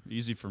Belair. Yeah,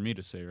 easy for me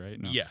to say, right?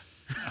 No. Yeah.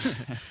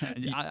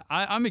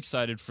 I'm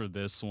excited for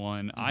this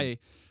one. Mm-hmm.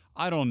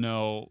 I don't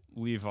know,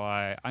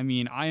 Levi. I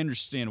mean, I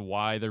understand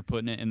why they're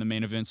putting it in the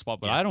main event spot,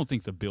 but Yeah. I don't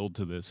think the build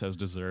to this has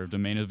deserved a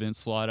main event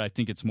slot. I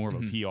think it's more of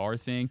a PR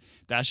thing.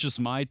 That's just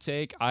my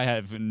take. I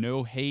have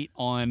no hate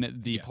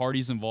on the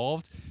parties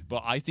involved,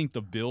 but I think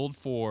the build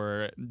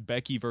for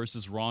Becky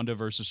versus Ronda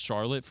versus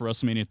Charlotte for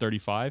WrestleMania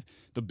 35,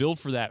 the build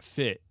for that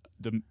fit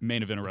the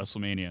main event of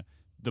WrestleMania.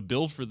 The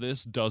build for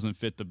this doesn't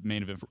fit the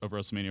main event of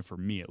WrestleMania for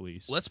me, at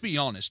least. Let's be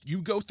honest.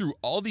 You go through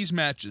all these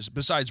matches,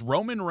 besides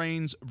Roman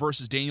Reigns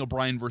versus Daniel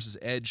Bryan versus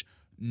Edge,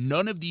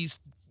 none of these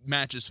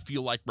matches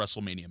feel like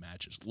WrestleMania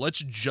matches. Let's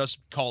just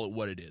call it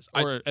what it is.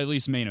 Or at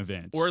least main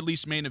events. Or at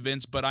least main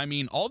events. But, I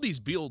mean, all these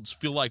builds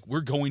feel like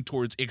we're going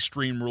towards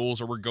Extreme Rules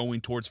or we're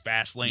going towards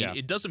Fastlane. Yeah.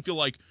 It doesn't feel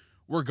like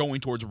we're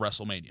going towards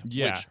WrestleMania,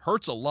 Yeah. which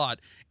hurts a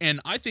lot.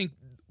 And I think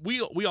we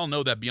all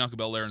know that Bianca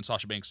Belair and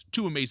Sasha Banks,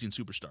 2 amazing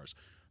superstars.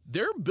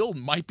 Their build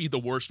might be the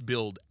worst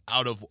build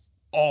out of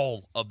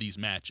all of these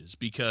matches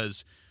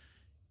because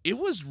it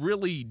was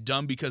really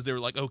dumb because they were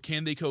like, oh,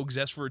 can they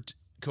coexist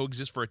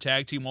for a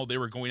tag team while they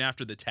were going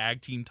after the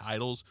tag team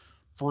titles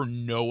for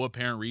no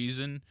apparent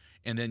reason?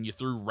 And then you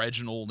threw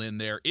Reginald in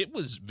there. It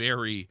was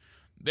very,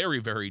 very,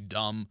 very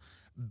dumb.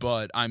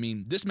 But, I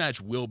mean, this match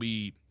will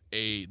be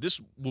a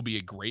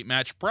great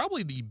match.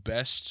 Probably the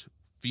best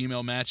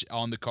female match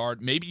on the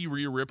card. Maybe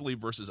Rhea Ripley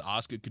versus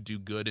Asuka could do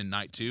good in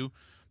night 2.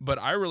 But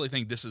I really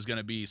think this is going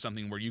to be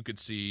something where you could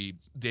see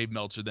Dave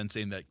Meltzer then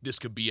saying that this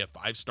could be a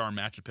 5-star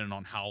match depending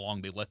on how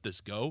long they let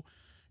this go.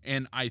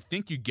 And I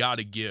think you got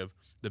to give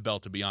the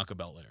belt to Bianca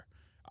Belair.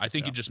 I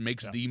think it just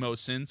makes the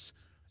most sense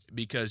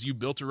because you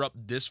built her up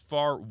this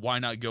far. Why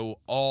not go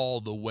all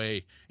the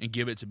way and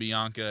give it to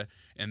Bianca?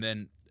 And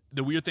then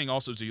the weird thing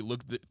also is you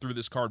look through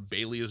this card,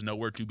 Bayley is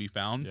nowhere to be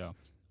found. Yeah.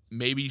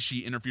 Maybe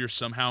she interferes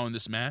somehow in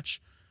this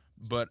match.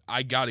 But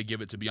I got to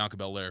give it to Bianca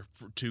Belair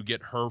to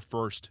get her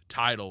first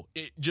title.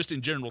 Just in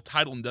general,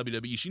 title in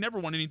WWE. She never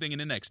won anything in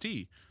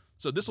NXT.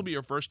 So this will be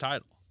her first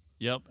title.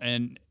 Yep.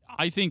 And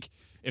I think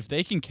if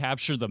they can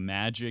capture the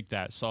magic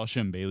that Sasha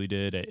and Bayley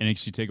did at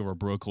NXT TakeOver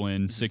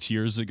Brooklyn 6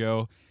 years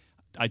ago,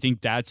 I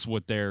think that's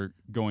what they're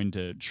going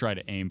to try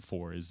to aim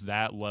for is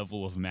that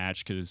level of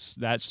match because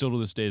that still to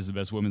this day is the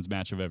best women's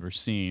match I've ever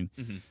seen.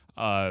 Mm-hmm.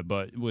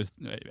 But with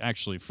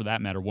actually, for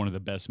that matter, one of the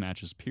best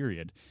matches,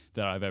 period,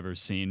 that I've ever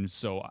seen.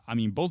 So, I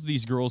mean, both of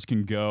these girls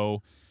can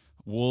go.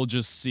 We'll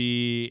just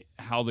see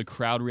how the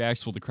crowd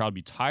reacts. Will the crowd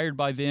be tired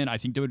by then? I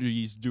think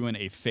WWE's doing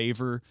a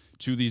favor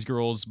to these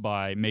girls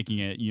by making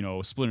it,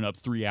 splitting up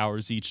 3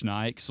 hours each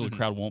night so the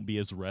crowd won't be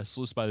as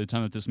restless by the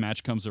time that this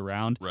match comes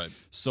around. Right.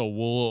 So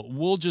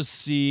we'll just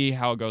see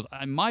how it goes.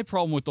 My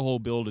problem with the whole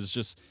build is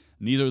just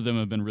neither of them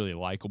have been really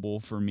likable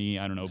for me.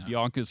 I don't know. Yeah.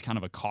 Bianca's kind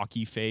of a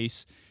cocky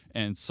face.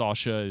 And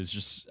Sasha is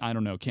just, I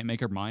don't know, can't make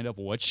her mind up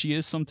what she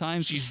is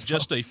sometimes. She's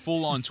just a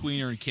full-on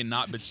tweener and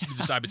cannot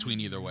decide between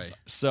either way.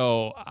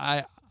 So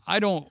I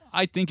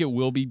think it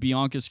will be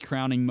Bianca's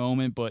crowning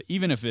moment, but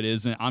even if it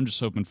isn't, I'm just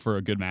hoping for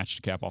a good match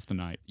to cap off the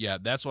night. Yeah,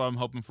 that's what I'm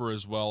hoping for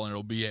as well, and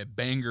it'll be a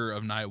banger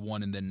of night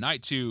 1. And then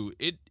night 2,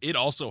 it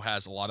also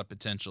has a lot of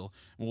potential.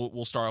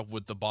 We'll start off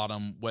with the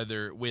bottom, with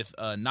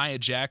Nia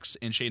Jax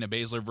and Shayna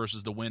Baszler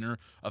versus the winner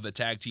of the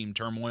tag team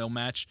turmoil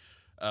match.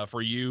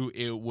 For you,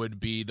 it would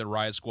be the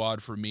Riot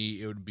Squad. For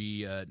me, it would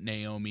be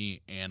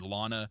Naomi and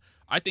Lana.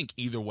 I think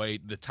either way,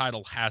 the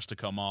title has to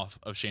come off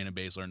of Shayna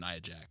Baszler and Nia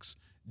Jax.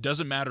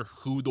 Doesn't matter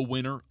who the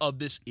winner of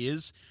this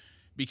is,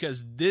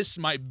 because this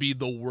might be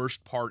the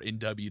worst part in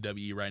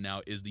WWE right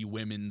now is the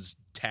women's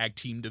tag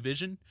team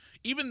division.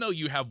 Even though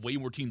you have way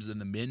more teams than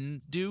the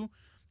men do,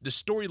 the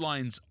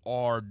storylines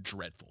are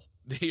dreadful.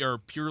 They are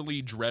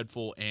purely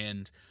dreadful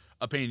and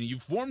a pain.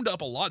 You've formed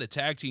up a lot of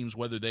tag teams,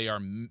 whether they are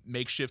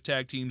makeshift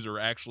tag teams or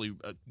actually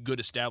good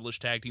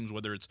established tag teams,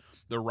 whether it's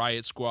the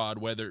Riot Squad,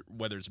 whether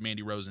it's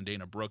Mandy Rose and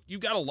Dana Brooke.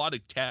 You've got a lot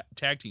of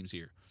tag teams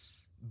here.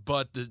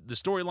 But the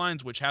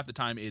storylines, which half the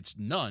time it's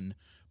none,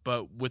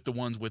 but with the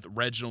ones with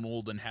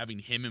Reginald and having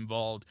him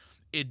involved,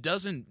 it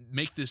doesn't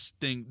make this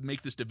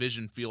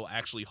division feel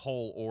actually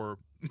whole or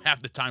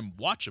half the time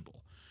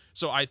watchable.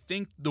 So I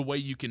think the way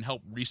you can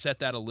help reset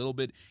that a little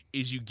bit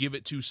is you give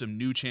it to some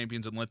new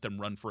champions and let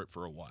them run for it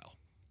for a while.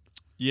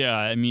 Yeah,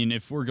 I mean,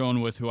 if we're going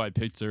with who I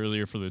picked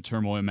earlier for the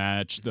Turmoil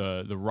match,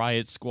 the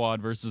Riot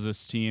Squad versus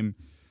this team,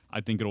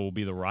 I think it'll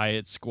be the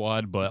Riot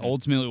Squad, but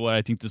ultimately what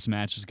I think this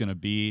match is going to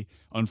be,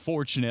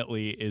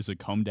 unfortunately, is a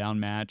come-down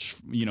match,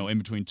 in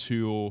between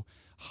two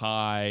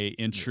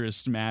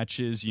high-interest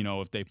matches.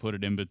 If they put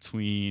it in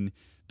between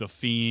The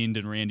Fiend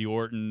and Randy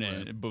Orton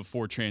and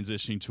before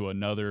transitioning to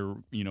another,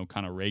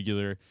 kind of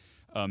regular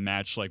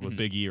match like with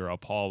Big E or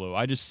Apollo.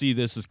 I just see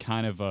this as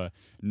kind of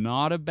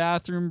not a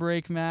bathroom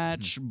break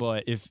match,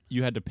 but if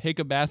you had to pick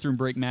a bathroom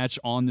break match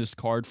on this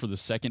card for the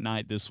second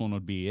night, this one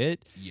would be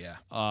it. Yeah.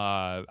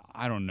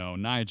 I don't know.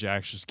 Nia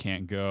Jax just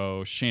can't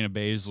go. Shayna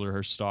Baszler,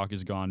 her stock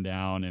has gone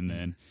down, and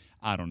then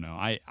I don't know.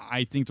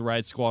 I think the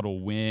Riot Squad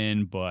will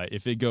win, but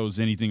if it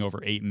goes anything over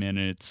 8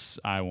 minutes,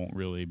 I won't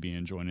really be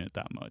enjoying it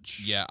that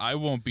much. Yeah, I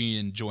won't be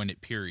enjoying it,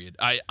 period.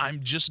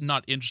 I'm just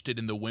not interested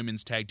in the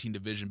women's tag team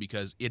division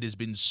because it has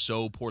been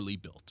so poorly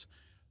built.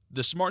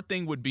 The smart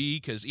thing would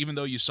be, because even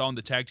though you saw in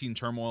the tag team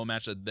turmoil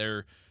match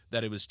that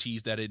it was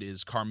teased that it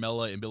is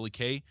Carmella and Billie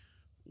Kay,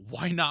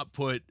 why not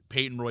put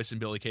Peyton Royce and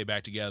Billie Kay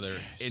back together?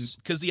 Yes. And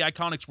because the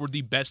Iconics were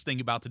the best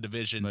thing about the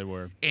division. They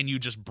were. And you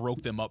just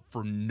broke them up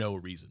for no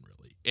reason,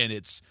 really. And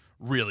it's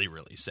really,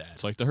 really sad.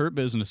 It's like the Hurt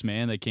Business,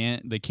 man. They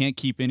can't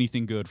keep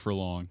anything good for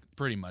long.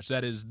 Pretty much.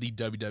 That is the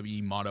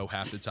WWE motto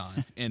half the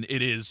time. And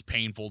it is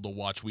painful to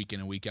watch week in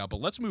and week out.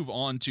 But let's move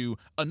on to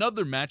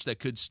another match that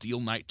could steal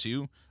night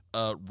 2.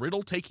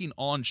 Riddle taking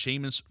on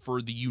Sheamus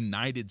for the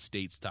United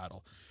States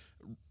title.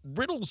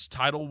 Riddle's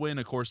title win,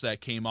 of course,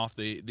 that came off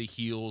the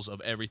heels of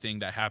everything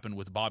that happened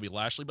with Bobby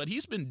Lashley. But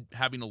he's been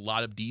having a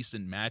lot of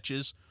decent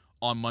matches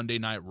on Monday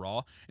Night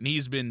Raw. And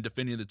he's been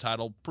defending the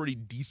title pretty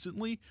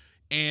decently.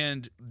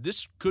 And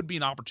this could be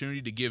an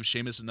opportunity to give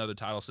Sheamus another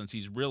title since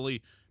he's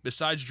really,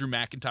 besides Drew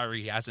McIntyre,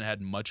 he hasn't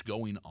had much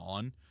going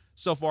on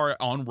so far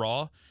on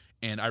Raw.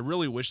 And I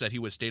really wish that he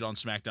would have stayed on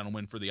SmackDown and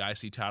win for the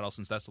IC title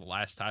since that's the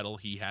last title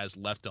he has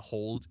left to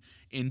hold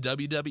in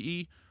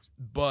WWE.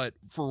 But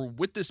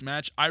with this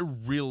match, I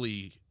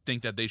really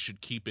think that they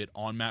should keep it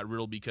on Matt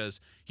Riddle because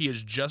he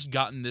has just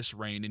gotten this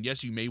reign. And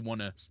yes, you may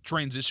want to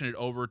transition it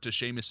over to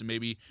Sheamus and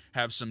maybe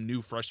have some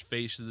new fresh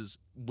faces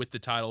with the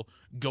title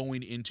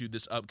going into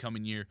this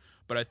upcoming year.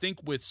 But I think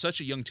with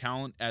such a young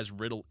talent as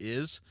Riddle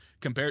is,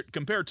 compared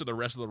to the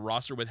rest of the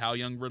roster with how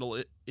young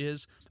Riddle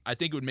is, I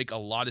think it would make a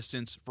lot of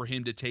sense for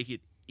him to take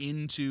it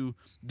into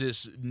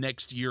this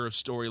next year of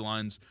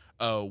storylines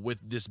with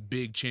this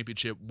big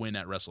championship win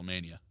at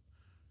WrestleMania.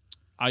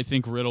 I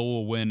think Riddle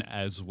will win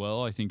as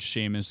well. I think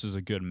Sheamus is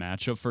a good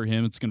matchup for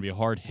him. It's going to be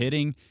hard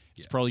hitting.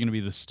 It's probably going to be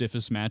the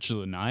stiffest match of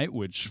the night,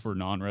 which for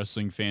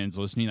non-wrestling fans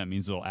listening, that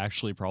means they'll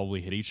actually probably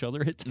hit each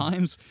other at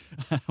times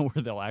where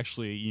they'll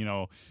actually,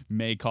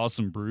 may cause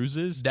some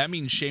bruises. That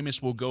means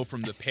Sheamus will go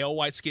from the pale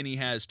white skin he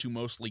has to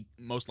most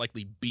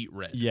likely beet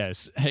red.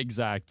 Yes,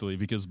 exactly,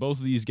 because both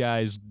of these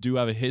guys do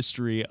have a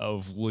history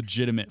of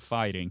legitimate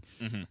fighting.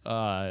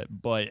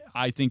 But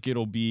I think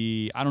it'll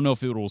be, I don't know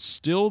if it will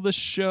steal the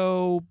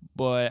show,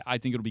 but I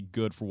think it'll be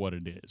good for what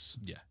it is.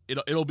 Yeah,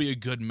 it'll be a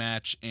good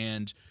match,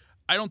 and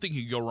I don't think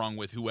you can go wrong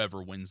with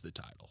whoever wins the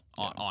title,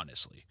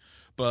 honestly.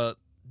 But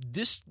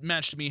this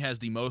match to me has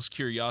the most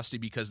curiosity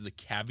because of the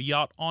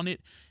caveat on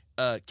it.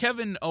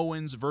 Kevin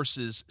Owens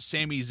versus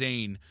Sami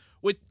Zayn.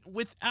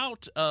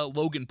 Without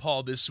Logan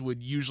Paul, this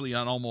would usually,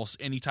 on almost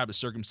any type of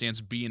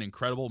circumstance, be an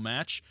incredible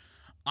match.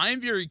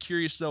 I'm very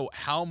curious, though,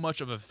 how much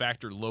of a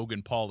factor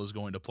Logan Paul is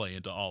going to play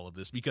into all of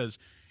this because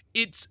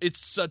it's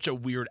such a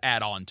weird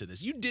add-on to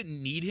this. You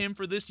didn't need him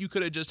for this. You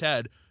could have just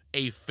had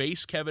a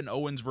face Kevin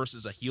Owens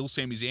versus a heel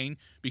Sami Zayn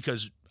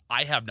because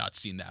I have not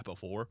seen that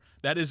before.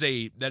 That is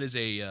a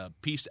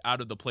piece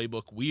out of the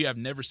playbook we have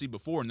never seen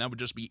before, and that would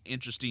just be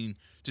interesting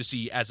to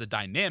see as a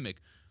dynamic.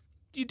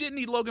 You didn't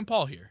need Logan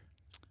Paul here.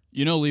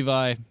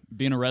 Levi,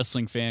 being a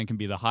wrestling fan can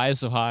be the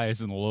highest of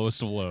highs and the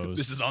lowest of lows.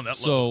 This is on that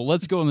level. So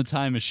let's go in the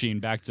time machine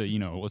back to,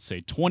 let's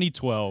say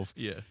 2012.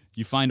 Yeah.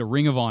 You find a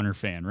Ring of Honor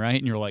fan, right?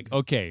 And you're like,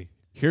 okay,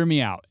 hear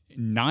me out.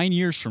 9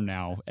 years from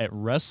now at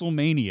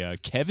WrestleMania,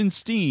 Kevin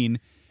Steen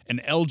and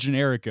El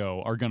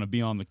Generico are going to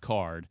be on the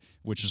card,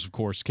 which is, of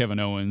course, Kevin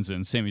Owens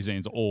and Sami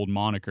Zayn's old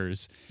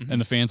monikers. And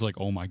the fans are like,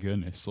 oh, my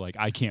goodness,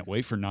 I can't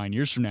wait for 9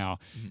 years from now.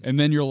 And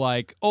then you're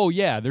like, oh,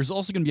 yeah, there's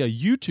also going to be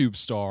a YouTube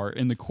star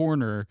in the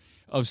corner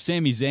of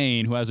Sami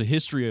Zayn who has a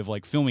history of,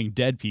 filming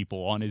dead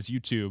people on his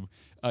YouTube.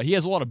 He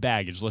has a lot of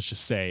baggage, let's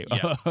just say.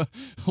 Yeah.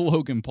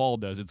 Logan Paul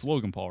does. It's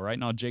Logan Paul, right?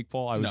 Not Jake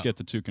Paul? I always get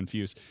the two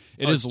confused.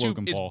 It is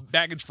Logan Paul. It's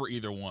baggage for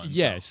either one.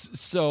 Yes.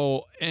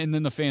 So, and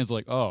then the fans are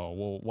like, oh,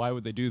 well, why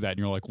would they do that? And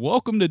you're like,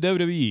 welcome to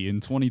WWE in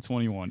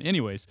 2021.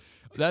 Anyways,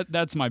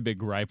 that's my big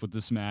gripe with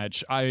this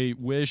match. I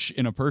wish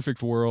in a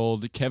perfect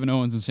world, Kevin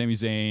Owens and Sami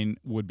Zayn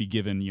would be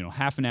given,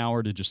 half an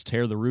hour to just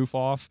tear the roof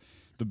off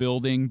the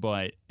building,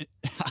 but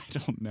I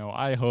don't know.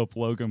 I hope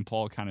Logan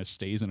Paul kind of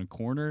stays in a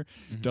corner,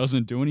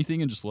 doesn't do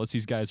anything, and just lets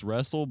these guys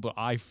wrestle. But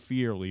I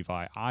fear,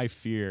 Levi,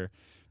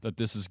 that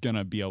this is going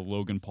to be a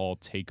Logan Paul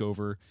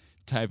takeover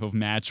type of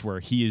match where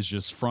he is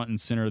just front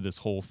and center of this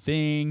whole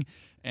thing.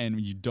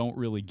 and you don't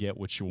really get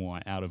what you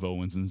want out of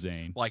Owens and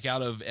Zayn. Like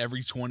out of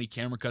every 20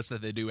 camera cuts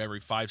that they do every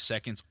 5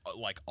 seconds,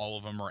 like all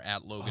of them are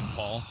at Logan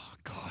Paul.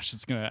 Gosh,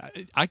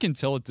 I can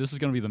tell that this is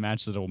gonna be the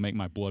match that will make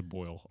my blood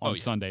boil on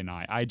Sunday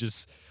night.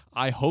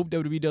 I hope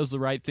WWE does the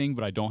right thing,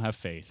 but I don't have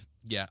faith.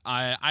 Yeah,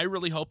 I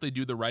really hope they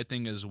do the right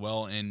thing as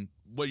well. And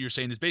what you're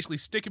saying is basically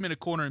stick him in a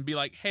corner and be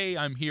like, hey,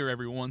 I'm here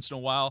every once in a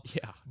while.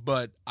 Yeah.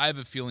 But I have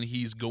a feeling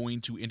he's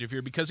going to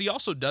interfere because he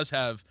also does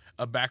have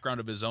a background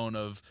of his own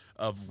of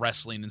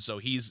wrestling. And so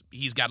he's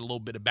got a little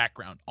bit of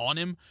background on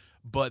him,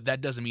 but that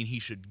doesn't mean he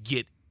should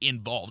get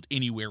involved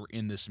anywhere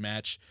in this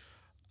match.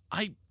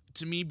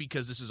 To me,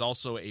 because this is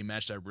also a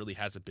match that really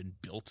hasn't been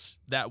built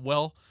that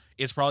well,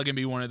 it's probably going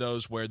to be one of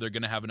those where they're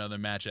going to have another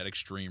match at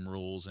Extreme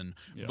Rules and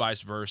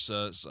vice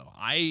versa. So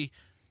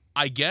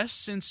I guess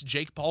since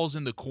Jake Paul's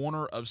in the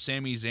corner of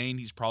Sami Zayn,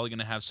 he's probably going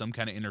to have some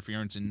kind of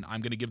interference, and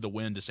I'm going to give the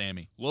win to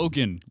Sami.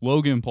 Logan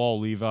Paul,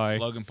 Levi.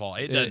 Logan Paul.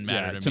 It doesn't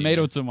matter to me.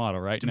 Tomato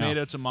right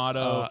now.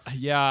 Tomato.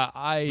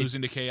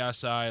 Losing to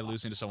KSI,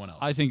 losing to someone else.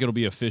 I think it'll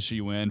be a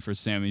fishy win for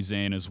Sami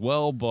Zayn as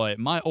well, but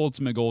my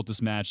ultimate goal with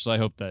this match is I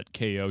hope that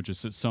KO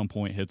just at some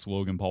point hits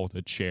Logan Paul with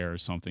a chair or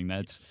something.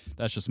 That's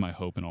just my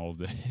hope in all of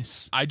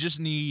this. I just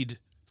need,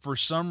 for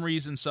some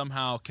reason,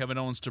 somehow, Kevin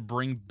Owens to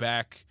bring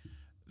back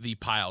the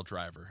pile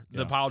driver.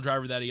 The pile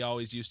driver that he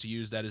always used to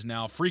use that is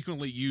now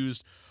frequently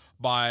used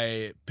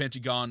by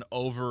Pentagon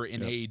over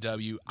in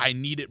AEW. I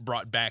need it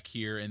brought back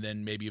here, and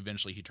then maybe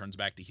eventually he turns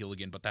back to heel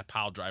again, but that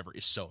pile driver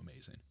is so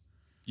amazing.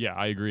 Yeah,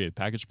 I agree.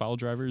 Package pile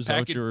driver, is that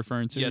what you're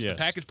referring to? Yes, the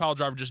package pile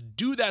driver. Just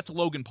do that to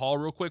Logan Paul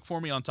real quick for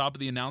me on top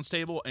of the announce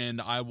table, and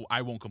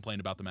I won't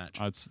complain about the match.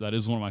 That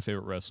is one of my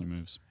favorite wrestling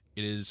moves.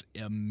 It is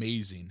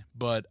amazing,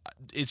 but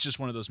it's just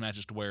one of those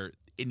matches to where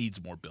it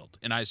needs more build,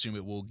 and I assume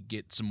it will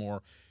get some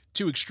more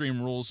to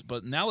Extreme Rules.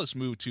 But now let's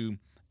move to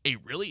a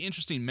really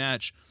interesting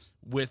match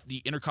with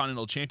the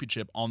Intercontinental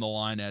Championship on the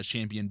line, as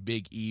champion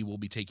Big E will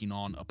be taking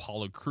on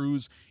Apollo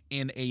Crews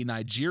in a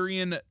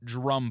Nigerian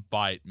drum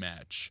fight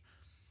match.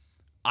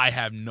 I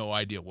have no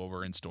idea what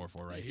we're in store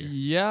for right here.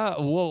 Yeah,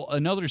 well,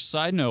 another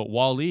side note,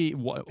 Wale,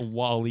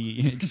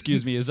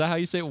 excuse me, is that how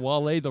you say it?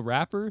 Wale the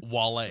rapper?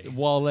 Wale.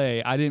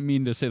 I didn't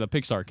mean to say the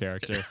Pixar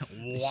character.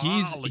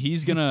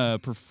 He's going to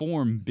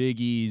perform Big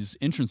E's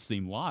entrance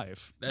theme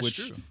live. That's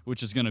true.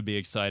 Which is going to be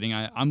exciting.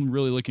 I'm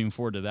really looking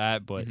forward to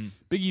that, but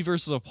Big E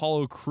versus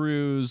Apollo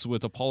Crews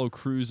with Apollo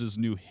Crews'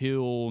 new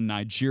heel,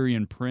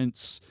 Nigerian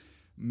Prince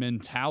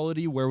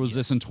mentality. Where was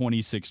this in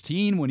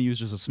 2016 when he was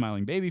just a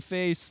smiling baby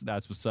face?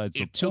 That's besides the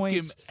point. It took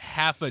him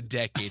half a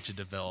decade to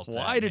develop that.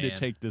 Why did it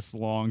take this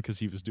long? Because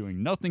he was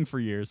doing nothing for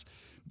years.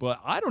 But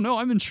I don't know.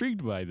 I'm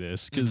intrigued by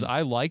this because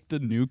I like the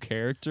new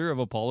character of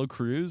Apollo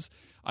Crews.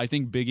 I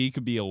think Big E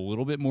could be a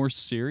little bit more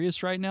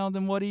serious right now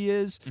than what he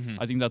is.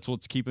 I think that's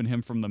what's keeping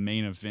him from the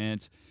main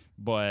event.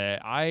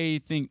 But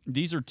I think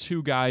these are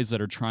two guys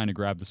that are trying to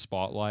grab the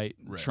spotlight,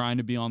 trying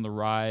to be on the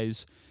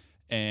rise.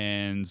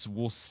 And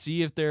we'll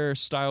see if their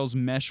styles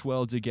mesh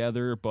well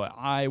together. But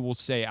I will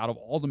say, out of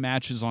all the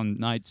matches on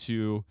night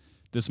 2,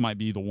 this might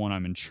be the one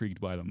I'm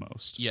intrigued by the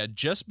most. Yeah,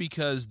 just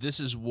because this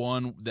is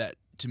one that,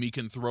 to me,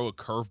 can throw a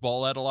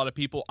curveball at a lot of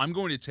people, I'm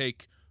going to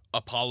take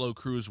Apollo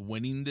Crews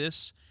winning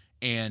this,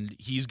 and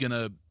he's going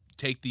to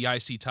take the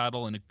IC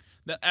title. And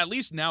at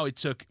least now it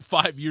took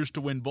 5 years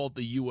to win both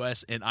the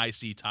U.S. and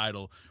IC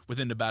title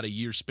within about a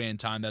year span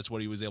time. That's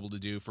what he was able to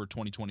do for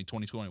 2020,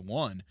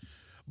 2021.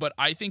 But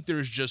I think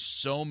there's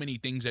just so many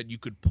things that you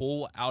could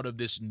pull out of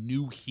this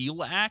new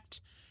heel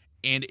act,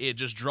 and it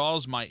just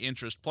draws my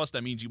interest. Plus,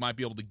 that means you might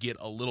be able to get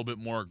a little bit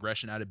more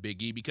aggression out of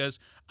Big E, because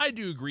I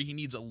do agree he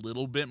needs a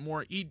little bit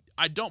more.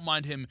 I don't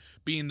mind him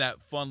being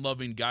that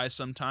fun-loving guy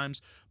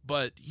sometimes,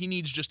 but he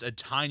needs just a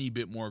tiny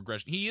bit more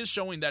aggression. He is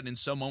showing that in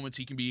some moments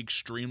he can be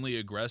extremely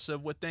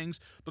aggressive with things,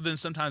 but then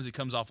sometimes it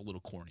comes off a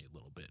little corny a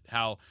little bit.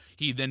 How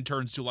he then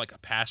turns to like a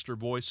pastor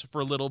voice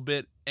for a little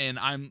bit, and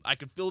I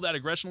can feel that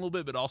aggression a little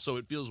bit, but also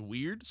it feels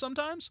weird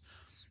sometimes.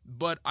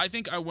 But I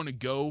think I want to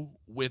go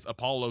with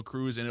Apollo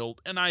Crews,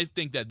 and I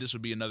think that this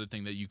would be another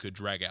thing that you could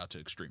drag out to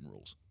Extreme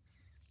Rules.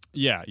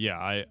 Yeah,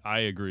 I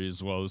agree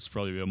as well. It's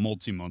probably a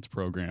multi-month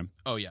program.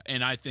 Oh, yeah,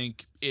 and I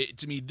think,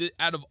 to me,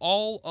 out of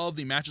all of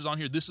the matches on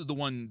here, this is the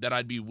one that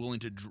I'd be willing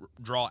to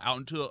draw out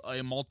into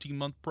a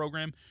multi-month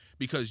program,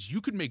 because you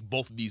could make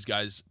both of these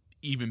guys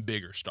even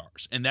bigger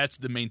stars, and that's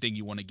the main thing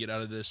you want to get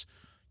out of this,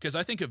 because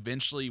I think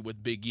eventually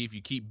with Big E, if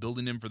you keep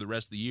building him for the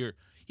rest of the year,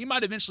 he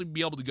might eventually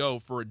be able to go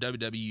for a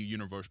WWE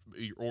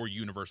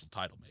Universal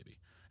title maybe,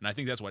 and I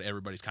think that's what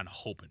everybody's kind of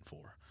hoping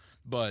for.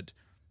 But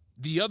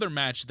the other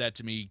match that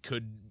to me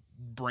could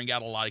bring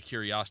out a lot of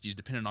curiosities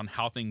depending on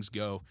how things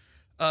go,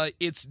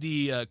 it's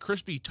the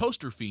Crispy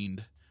Toaster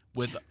Fiend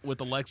with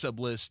Alexa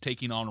Bliss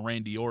taking on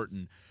Randy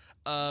Orton.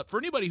 For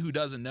anybody who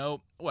doesn't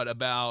know,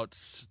 about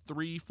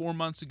 3-4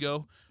 months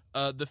ago,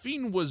 the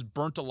Fiend was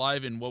burnt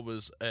alive in what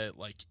was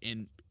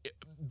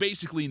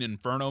basically an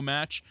Inferno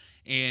match,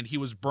 and he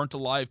was burnt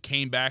alive,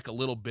 came back a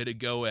little bit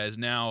ago as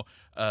now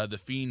the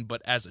Fiend,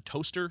 but as a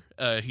toaster.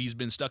 He's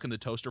been stuck in the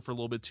toaster for a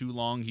little bit too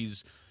long.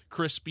 He's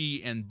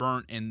Crispy and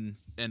Burnt and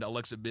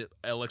Alexa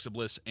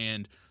Bliss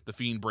and The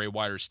Fiend Bray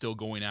Wyatt are still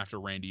going after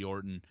Randy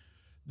Orton.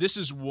 This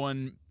is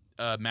one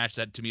match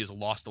that to me has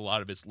lost a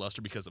lot of its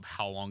luster because of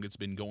how long it's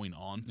been going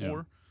on for.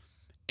 Yeah.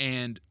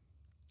 And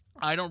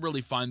I don't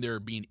really find there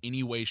being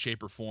any way,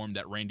 shape, or form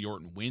that Randy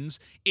Orton wins.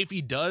 If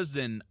he does,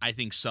 then I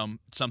think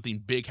something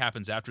big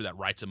happens after that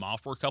writes him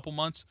off for a couple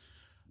months.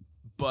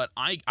 But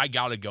I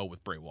got to go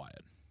with Bray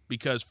Wyatt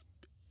because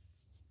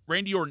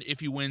Randy Orton,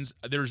 if he wins,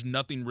 there's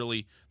nothing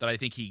really that I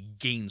think he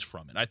gains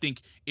from it. I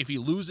think if he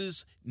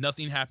loses,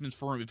 nothing happens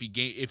for him.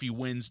 If he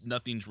wins,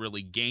 nothing's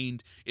really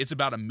gained. It's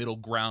about a middle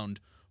ground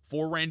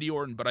for Randy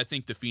Orton, but I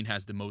think The Fiend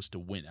has the most to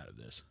win out of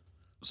this.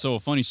 So a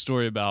funny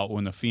story about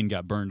when The Fiend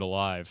got burned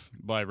alive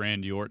by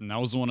Randy Orton. That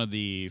was one of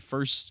the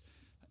first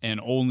and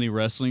only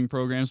wrestling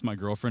programs my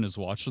girlfriend has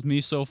watched with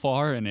me so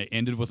far, and it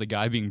ended with a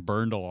guy being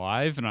burned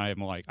alive, and I'm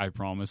like, I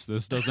promise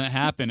this doesn't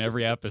happen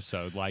every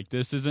episode. Like,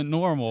 this isn't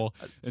normal.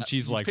 And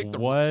she's like,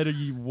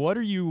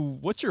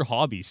 what's your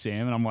hobby,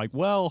 Sam? And I'm like,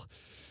 well,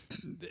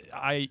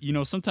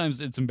 sometimes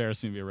it's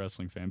embarrassing to be a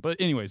wrestling fan. But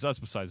anyways, that's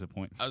besides the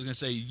point. I was going to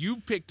say, you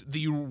picked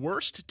the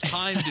worst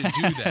time to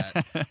do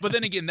that. But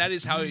then again, that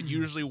is how it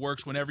usually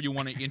works whenever you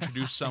want to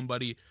introduce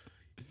somebody.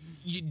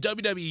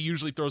 WWE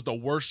usually throws the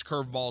worst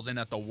curveballs in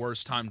at the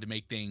worst time to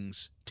make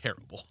things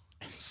terrible.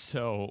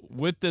 So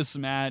with this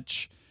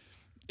match,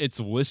 it's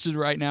listed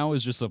right now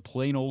as just a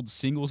plain old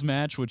singles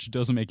match, which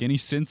doesn't make any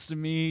sense to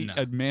me. No.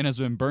 A man has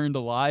been burned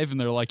alive,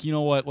 and they're like, you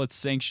know what? Let's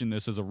sanction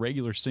this as a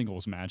regular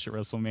singles match at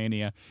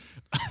WrestleMania.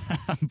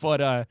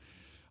 But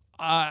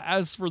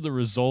as for the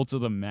results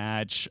of the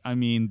match, I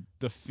mean,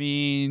 The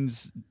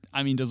Fiend's,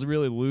 does it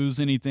really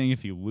lose anything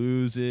if he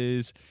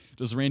loses?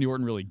 Does Randy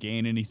Orton really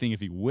gain anything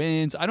if he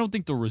wins? I don't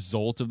think the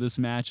result of this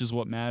match is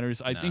what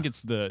matters. I think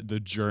it's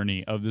the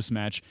journey of this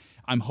match.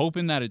 I'm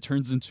hoping that it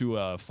turns into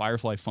a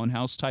Firefly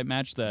Funhouse type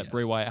match that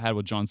Bray Wyatt had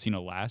with John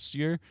Cena last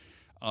year.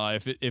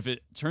 If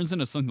it turns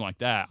into something like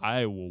that,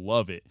 I will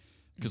love it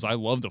because I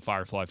love the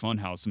Firefly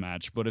Funhouse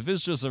match. But if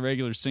it's just a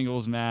regular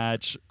singles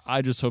match,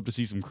 I just hope to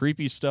see some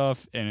creepy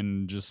stuff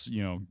and just,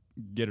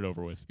 get it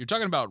over with. You're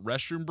talking about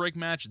restroom break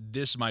match?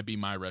 This might be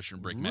my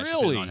restroom break match,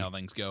 really? Depending on how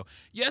things go.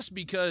 Yes,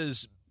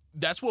 because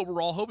that's what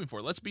we're all hoping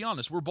for. Let's be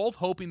honest. We're both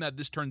hoping that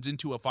this turns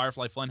into a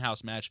Firefly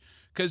Funhouse match,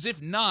 because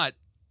if not,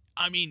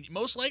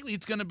 most likely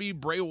it's going to be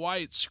Bray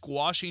Wyatt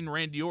squashing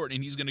Randy Orton,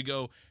 and he's going to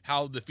go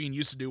how The Fiend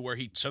used to do, where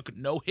he took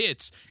no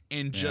hits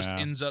and just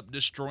ends up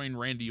destroying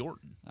Randy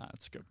Orton.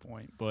 That's a good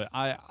point. But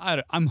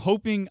I'm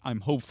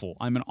hopeful,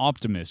 I'm an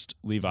optimist,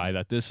 Levi,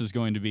 that this is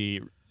going to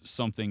be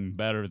something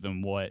better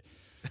than what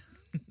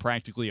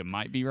practically it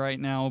might be right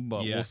now,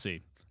 but we'll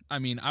see.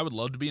 I would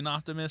love to be an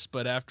optimist,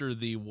 but after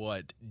the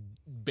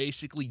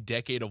basically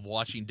decade of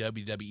watching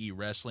WWE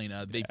wrestling,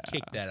 they've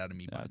kicked that out of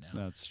me by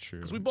now. That's true.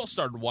 Because we both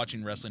started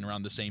watching wrestling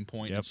around the same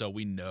point, and so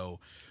we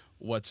know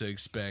what to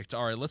expect.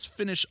 All right, let's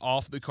finish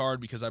off the card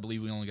because I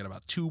believe we only got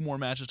about 2 more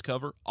matches to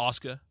cover.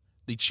 Asuka,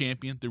 the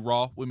champion, the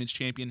Raw Women's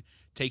Champion,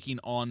 taking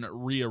on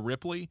Rhea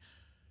Ripley.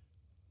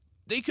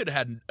 They could have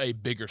had a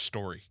bigger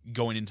story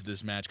going into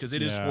this match because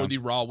it is for the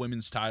Raw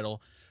Women's title.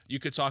 You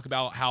could talk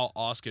about how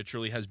Asuka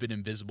truly has been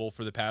invisible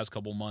for the past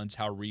couple months,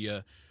 how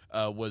Rhea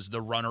was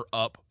the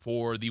runner-up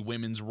for the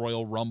Women's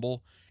Royal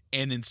Rumble,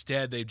 and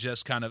instead they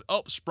just kind of,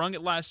 sprung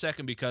it last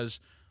second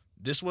because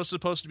this was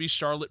supposed to be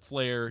Charlotte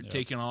Flair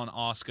taking on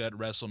Asuka at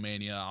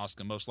WrestleMania.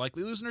 Asuka most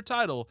likely losing her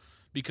title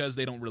because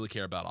they don't really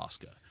care about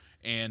Asuka.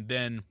 And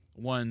then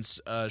once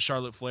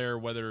Charlotte Flair,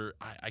 whether,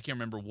 I can't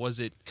remember,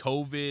 was it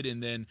COVID?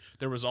 And then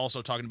there was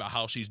also talking about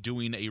how she's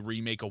doing a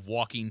remake of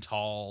Walking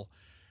Tall.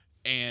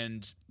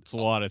 And it's a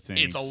lot of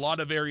things. It's a lot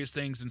of various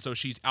things. And so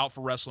she's out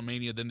for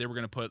WrestleMania. Then they were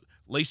going to put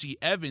Lacey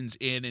Evans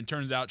in, and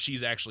turns out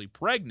she's actually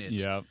pregnant.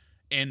 Yep.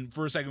 And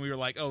for a second we were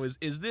like,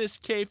 is this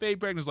kayfabe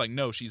pregnant? It's like,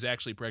 no, she's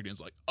actually pregnant.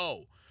 It's like,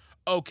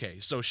 okay.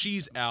 So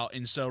she's out.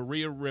 And so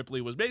Rhea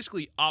Ripley was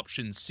basically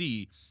option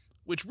C,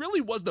 which really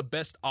was the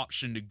best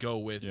option to go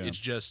with. Yeah. It's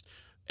just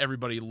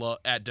everybody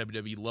at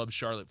WWE loves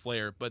Charlotte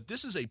Flair. But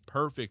this is a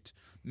perfect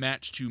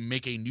match to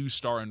make a new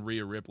star in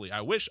Rhea Ripley.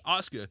 I wish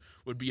Asuka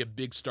would be a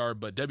big star,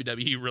 but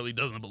WWE really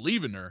doesn't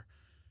believe in her.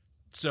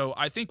 So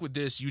I think with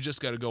this, you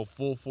just got to go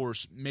full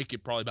force, make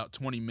it probably about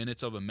 20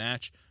 minutes of a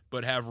match,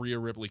 but have Rhea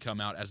Ripley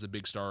come out as the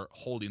big star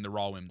holding the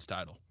Raw Women's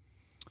title.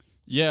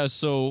 Yeah,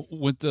 so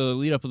with the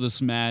lead up of this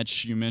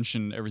match, you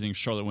mentioned everything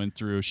Charlotte went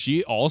through.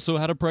 She also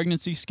had a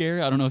pregnancy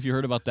scare. I don't know if you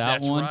heard about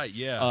that one. That's right,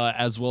 yeah.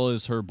 As well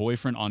as her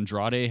boyfriend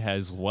Andrade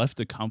has left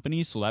the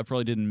company, so that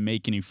probably didn't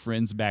make any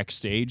friends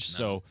backstage. No.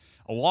 So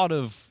a lot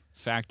of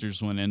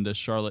factors went into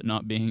Charlotte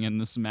not being in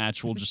this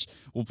match. We'll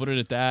put it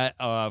at that.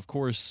 Of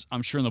course,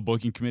 I'm sure in the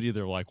booking committee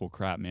they're like, well,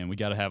 crap, man, we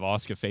got to have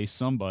Asuka face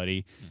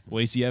somebody. Mm-hmm.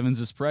 Lacey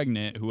Evans is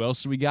pregnant. Who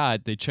else do we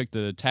got? They checked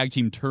the tag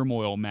team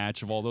turmoil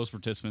match of all those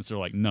participants. They're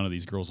like, none of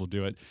these girls will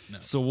do it. No.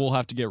 So we'll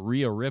have to get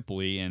Rhea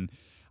Ripley. And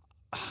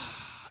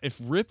if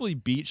Ripley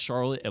beat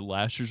Charlotte at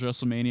last year's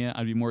WrestleMania,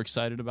 I'd be more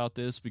excited about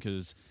this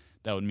because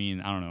that would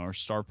mean, I don't know, our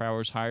star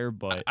power's higher.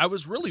 But I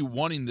was really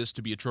wanting this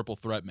to be a triple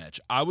threat match.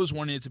 I was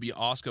wanting it to be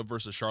Asuka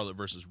versus Charlotte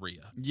versus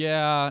Rhea.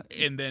 yeah,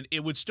 And then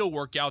it would still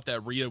work out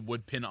that Rhea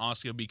would pin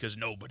Asuka because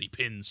nobody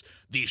pins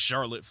the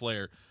Charlotte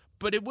Flair.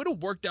 But it would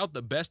have worked out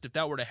the best if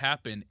that were to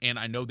happen, and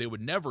I know they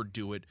would never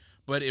do it,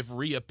 but if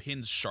Rhea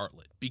pins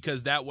Charlotte,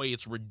 because that way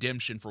it's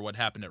redemption for what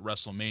happened at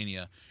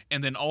WrestleMania,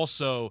 and then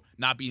also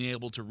not being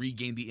able to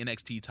regain the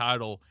NXT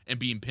title and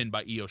being pinned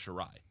by Io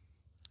Shirai.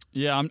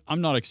 yeah,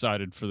 I'm not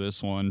excited for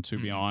this one, to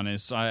be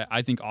honest.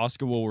 I think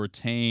Asuka will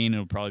retain.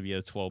 It'll probably be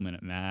a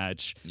 12-minute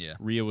match. Yeah.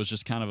 Rhea was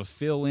just kind of a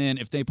fill-in.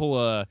 If they pull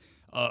a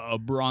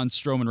Braun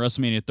Strowman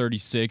WrestleMania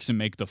 36 and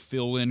make the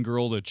fill-in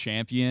girl the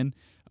champion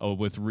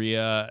with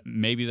Rhea,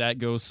 maybe that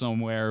goes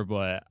somewhere,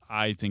 but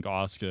I think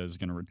Asuka is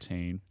going to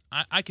retain.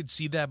 I could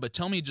see that, but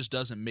tell me it just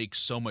doesn't make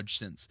so much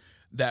sense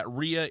that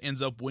Rhea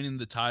ends up winning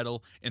the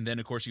title, and then,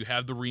 of course, you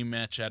have the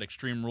rematch at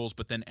Extreme Rules,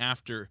 but then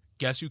after,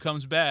 guess who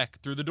comes back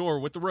through the door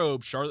with the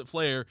robe? Charlotte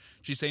Flair.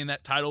 She's saying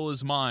that title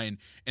is mine,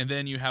 and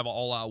then you have an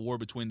all-out war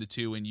between the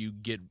two, and you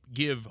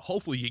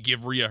hopefully you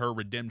give Rhea her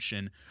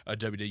redemption.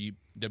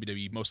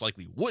 WWE most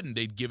likely wouldn't.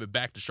 They'd give it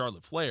back to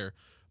Charlotte Flair,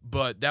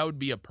 but that would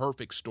be a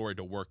perfect story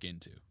to work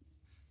into.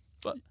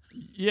 But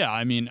yeah,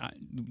 I mean,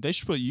 they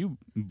should put you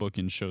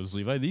booking shows,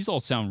 Levi. These all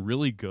sound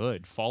really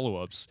good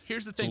follow-ups.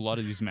 Here's the thing: to a lot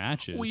of these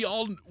matches.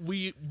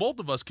 Both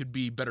of us could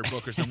be better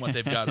bookers than what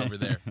they've got over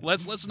there.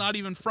 Let's not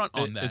even front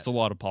on that. It's a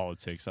lot of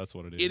politics. That's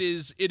what it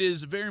is. It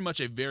is very much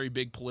a very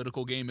big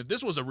political game. If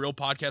this was a real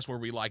podcast where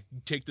we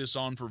take this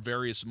on for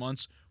various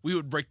months, we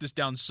would break this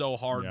down so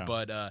hard. Yeah.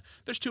 But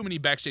there's too many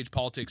backstage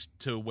politics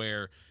to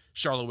where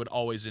Charlotte would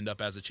always end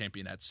up as a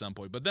champion at some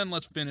point. But then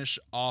let's finish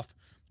off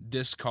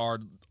this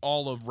card,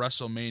 all of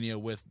WrestleMania,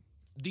 with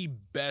the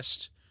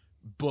best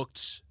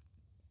booked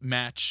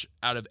match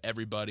out of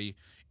everybody.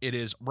 It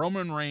is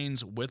Roman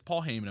Reigns with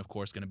Paul Heyman, of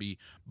course, going to be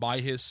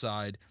by his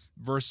side,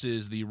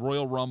 versus the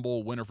Royal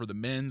Rumble winner for the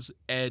men's,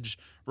 Edge,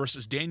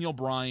 versus Daniel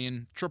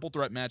Bryan, triple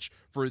threat match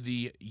for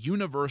the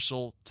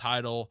Universal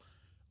title.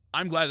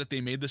 I'm glad that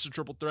they made this a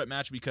triple threat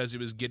match because it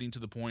was getting to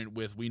the point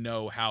with, we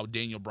know how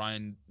Daniel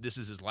Bryan, this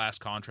is his last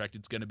contract.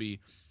 It's going to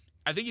be,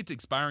 I think it's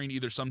expiring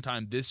either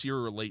sometime this year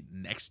or late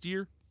next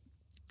year.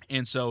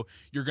 And so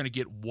you're going to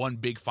get one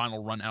big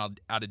final run out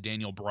of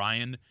Daniel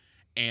Bryan.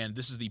 And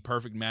this is the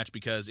perfect match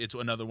because it's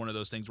another one of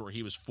those things where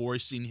he was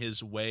forcing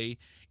his way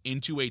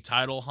into a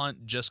title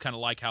hunt, just kind of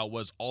like how it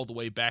was all the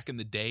way back in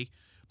the day.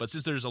 But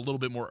since there's a little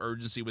bit more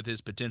urgency with his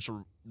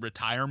potential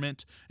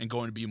retirement and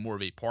going to be more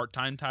of a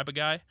part-time type of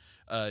guy,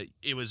 I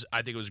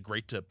think it was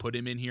great to put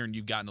him in here, and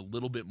you've gotten a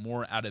little bit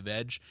more out of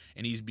Edge,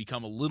 and he's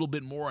become a little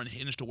bit more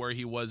unhinged to where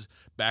he was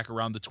back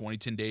around the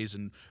 2010 days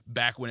and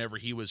back whenever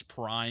he was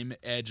prime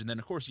Edge. And then,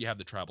 of course, you have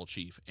the Tribal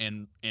Chief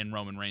and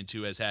Roman Reigns,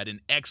 who has had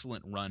an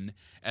excellent run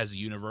as a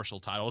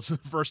Universal title. It's the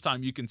first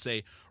time you can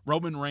say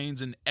Roman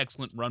Reigns an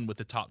excellent run with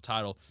the top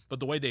title, but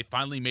the way they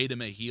finally made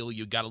him a heel,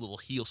 you got a little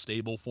heel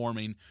stable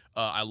forming.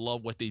 I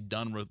love what they've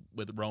done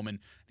with Roman.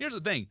 Here's the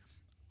thing.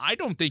 I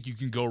don't think you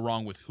can go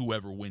wrong with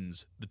whoever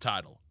wins the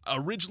title.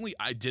 Originally,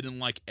 I didn't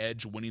like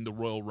Edge winning the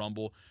Royal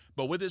Rumble,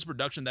 but with his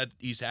production that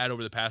he's had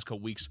over the past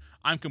couple weeks,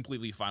 I'm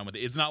completely fine with it.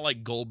 It's not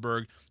like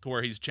Goldberg to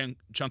where he's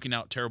chunking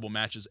out terrible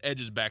matches.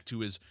 Edge is back to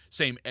his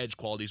same Edge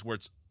qualities where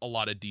it's a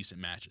lot of decent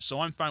matches.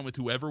 So I'm fine with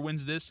whoever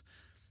wins this,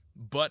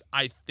 but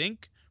I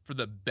think for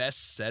the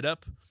best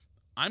setup,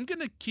 I'm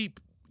going to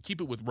keep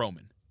it with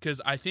Roman because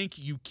I think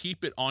you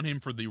keep it on him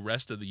for the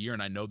rest of the year,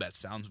 and I know that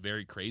sounds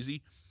very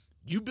crazy.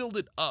 You build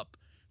it up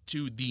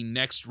to the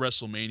next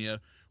WrestleMania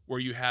where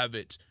you have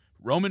it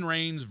Roman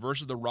Reigns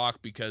versus The Rock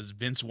because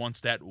Vince wants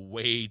that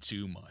way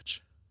too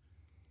much.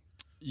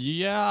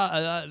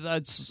 Yeah,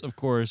 that's, of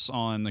course,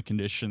 on the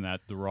condition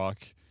that The Rock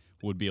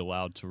would be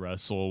allowed to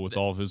wrestle with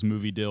all of his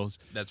movie deals.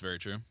 That's very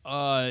true.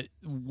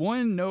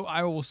 One note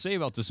I will say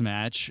about this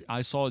match,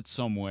 I saw it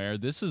somewhere.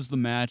 This is the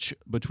match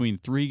between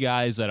three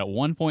guys that at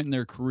one point in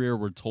their career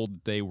were told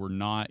that they were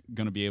not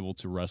going to be able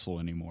to wrestle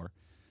anymore.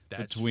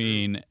 That's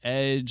between true.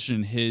 Edge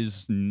and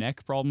his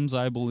neck problems,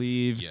 I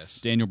believe. Yes.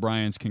 Daniel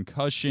Bryan's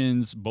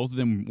concussions. Both of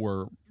them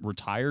were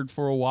retired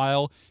for a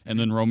while. And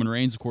then Roman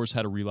Reigns, of course,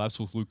 had a relapse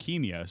with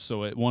leukemia.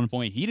 So at one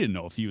point, he didn't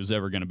know if he was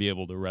ever going to be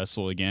able to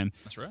wrestle again.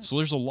 That's right. So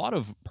there's a lot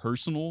of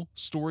personal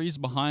stories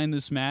behind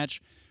this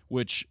match,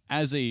 which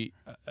as a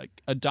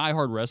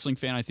diehard wrestling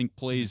fan, I think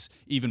plays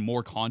even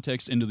more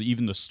context into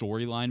even the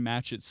storyline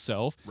match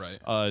itself.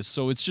 Right.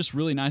 So it's just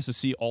really nice to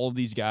see all of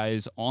these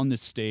guys on the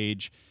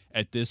stage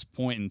at this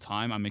point in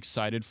time. I'm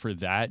excited for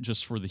that,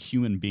 just for the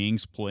human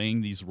beings playing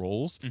these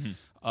roles. Mm-hmm.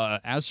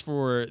 As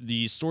for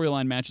the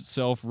storyline match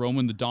itself,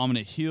 Roman the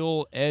dominant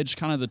heel, Edge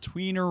kind of the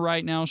tweener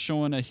right now,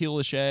 showing a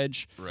heelish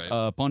edge,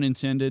 right. Pun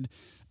intended.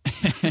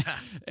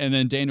 And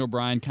then Daniel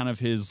Bryan, kind of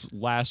his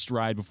last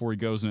ride before he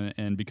goes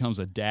and becomes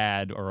a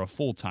dad, or a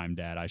full-time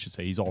dad, I should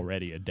say. He's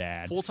already a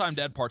dad. Full-time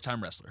dad,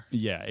 part-time wrestler.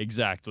 Yeah,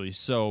 exactly.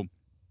 So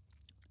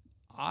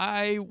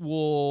I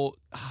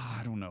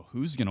don't know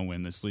who's going to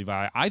win this,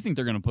 Levi. I think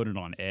they're going to put it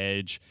on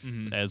Edge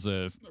as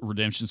a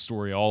redemption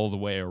story all the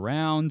way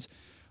around.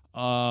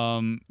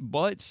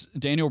 But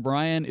Daniel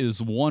Bryan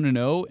is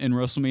 1-0 in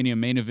WrestleMania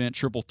main event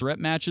triple threat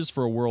matches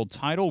for a world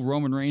title.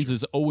 Roman Reigns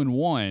is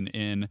 0-1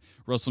 in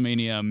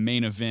WrestleMania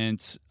main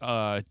event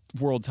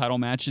world title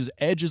matches.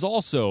 Edge is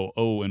also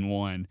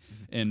 0-1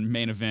 in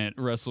main event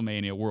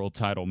WrestleMania world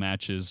title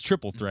matches,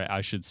 triple threat,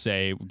 I should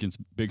say, against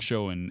Big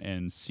Show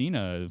and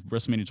Cena,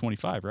 WrestleMania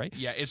 25, right?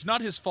 Yeah, it's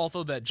not his fault,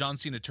 though, that John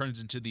Cena turns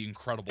into the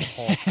Incredible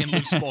Hulk and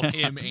lives both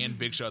him and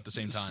Big Show at the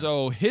same time.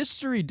 So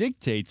history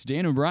dictates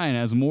Daniel Bryan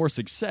has more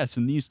success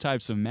in these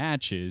types of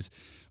matches,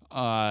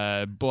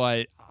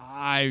 but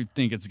I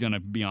think it's going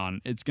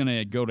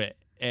to go to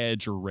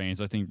Edge or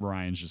Reigns. I think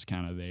Bryan's just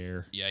kind of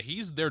there. Yeah,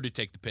 he's there to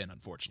take the pin,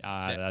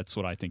 unfortunately. That's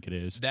what I think it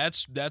is.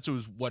 That's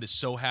what is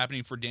so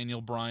happening for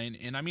Daniel Bryan.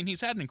 And, I mean,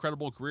 he's had an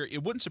incredible career.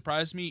 It wouldn't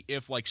surprise me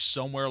if, like,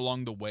 somewhere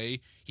along the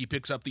way, he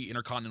picks up the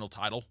Intercontinental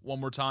title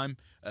one more time,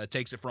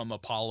 takes it from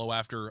Apollo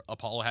after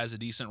Apollo has a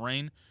decent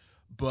reign.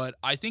 But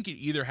I think it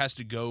either has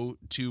to go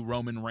to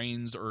Roman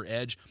Reigns or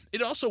Edge.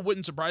 It also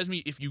wouldn't surprise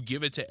me if you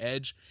give it to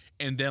Edge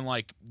and then,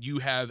 like, you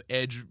have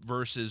Edge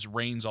versus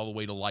Reigns all the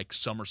way to, like,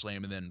 SummerSlam,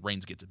 and then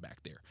Reigns gets it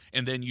back there.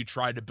 And then you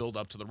try to build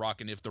up to The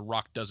Rock, and if The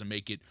Rock doesn't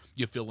make it,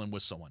 you fill in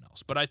with someone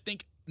else. But I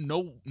think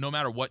no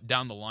matter what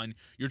down the line,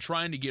 you're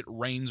trying to get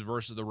Reigns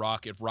versus The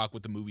Rock if Rock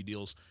with the movie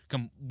deals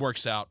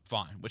works out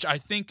fine. Which I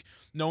think,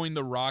 knowing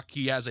The Rock,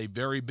 he has a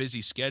very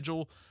busy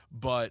schedule,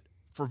 but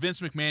for Vince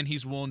McMahon,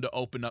 he's willing to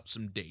open up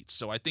some dates.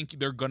 So I think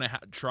they're going to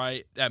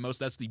try, at most,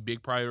 that's the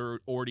big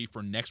priority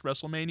for next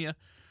WrestleMania.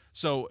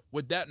 So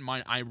with that in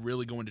mind, I'm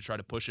really going to try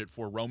to push it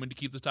for Roman to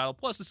keep the title.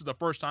 Plus, this is the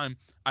first time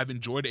I've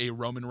enjoyed a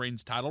Roman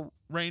Reigns title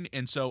reign,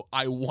 and so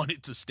I want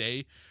it to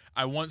stay.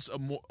 I want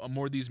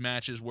more of these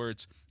matches where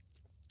it's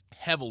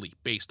heavily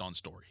based on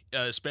story,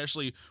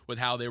 especially with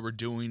how they were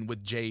doing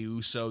with Jey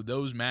Uso.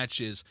 Those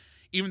matches,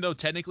 even though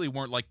technically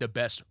weren't like the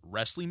best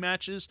wrestling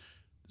matches,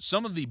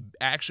 some of the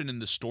action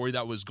and the story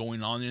that was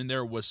going on in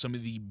there was some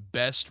of the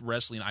best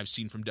wrestling I've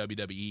seen from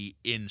WWE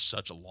in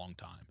such a long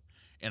time.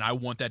 And I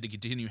want that to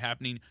continue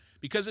happening,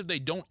 because if they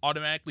don't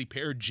automatically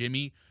pair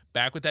Jimmy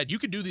back with that, you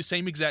could do the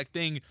same exact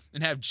thing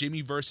and have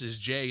Jimmy versus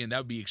Jay, and that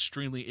would be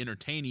extremely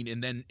entertaining,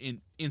 and then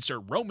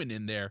insert Roman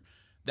in there.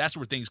 That's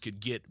where things could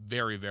get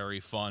very,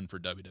 very fun for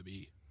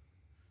WWE.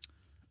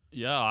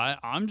 Yeah,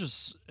 I'm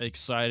just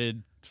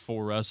excited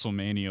for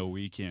WrestleMania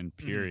weekend,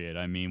 period.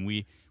 I mean,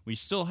 we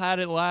still had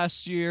it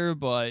last year,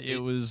 but it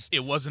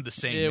wasn't the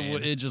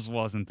same. It just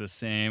wasn't the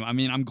same. I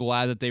mean, I'm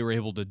glad that they were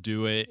able to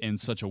do it in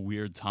such a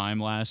weird time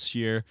last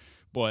year,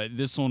 but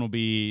this one will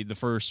be the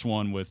first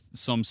one with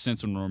some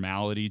sense of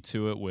normality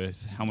to it,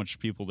 with how much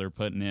people they're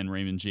putting in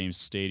Raymond James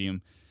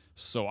Stadium.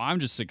 So I'm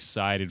just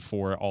excited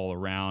for it all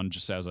around,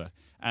 just as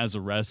a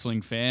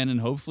wrestling fan,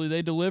 and hopefully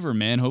they deliver,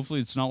 man. Hopefully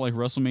it's not like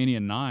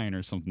WrestleMania 9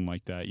 or something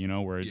like that,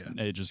 where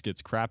it just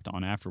gets crapped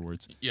on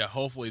afterwards. Yeah,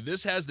 hopefully.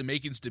 This has the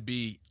makings to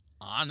be,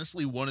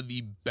 honestly, one of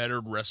the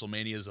better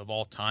WrestleManias of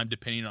all time,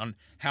 depending on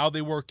how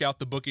they work out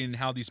the booking and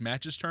how these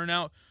matches turn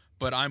out.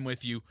 But I'm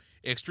with you,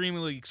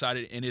 extremely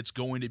excited, and it's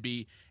going to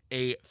be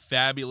a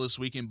fabulous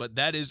weekend. But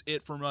that is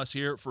it from us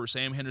here for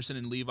Sam Henderson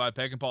and Levi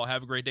Peckinpah.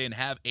 Have a great day and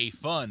have a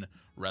fun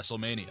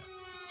WrestleMania.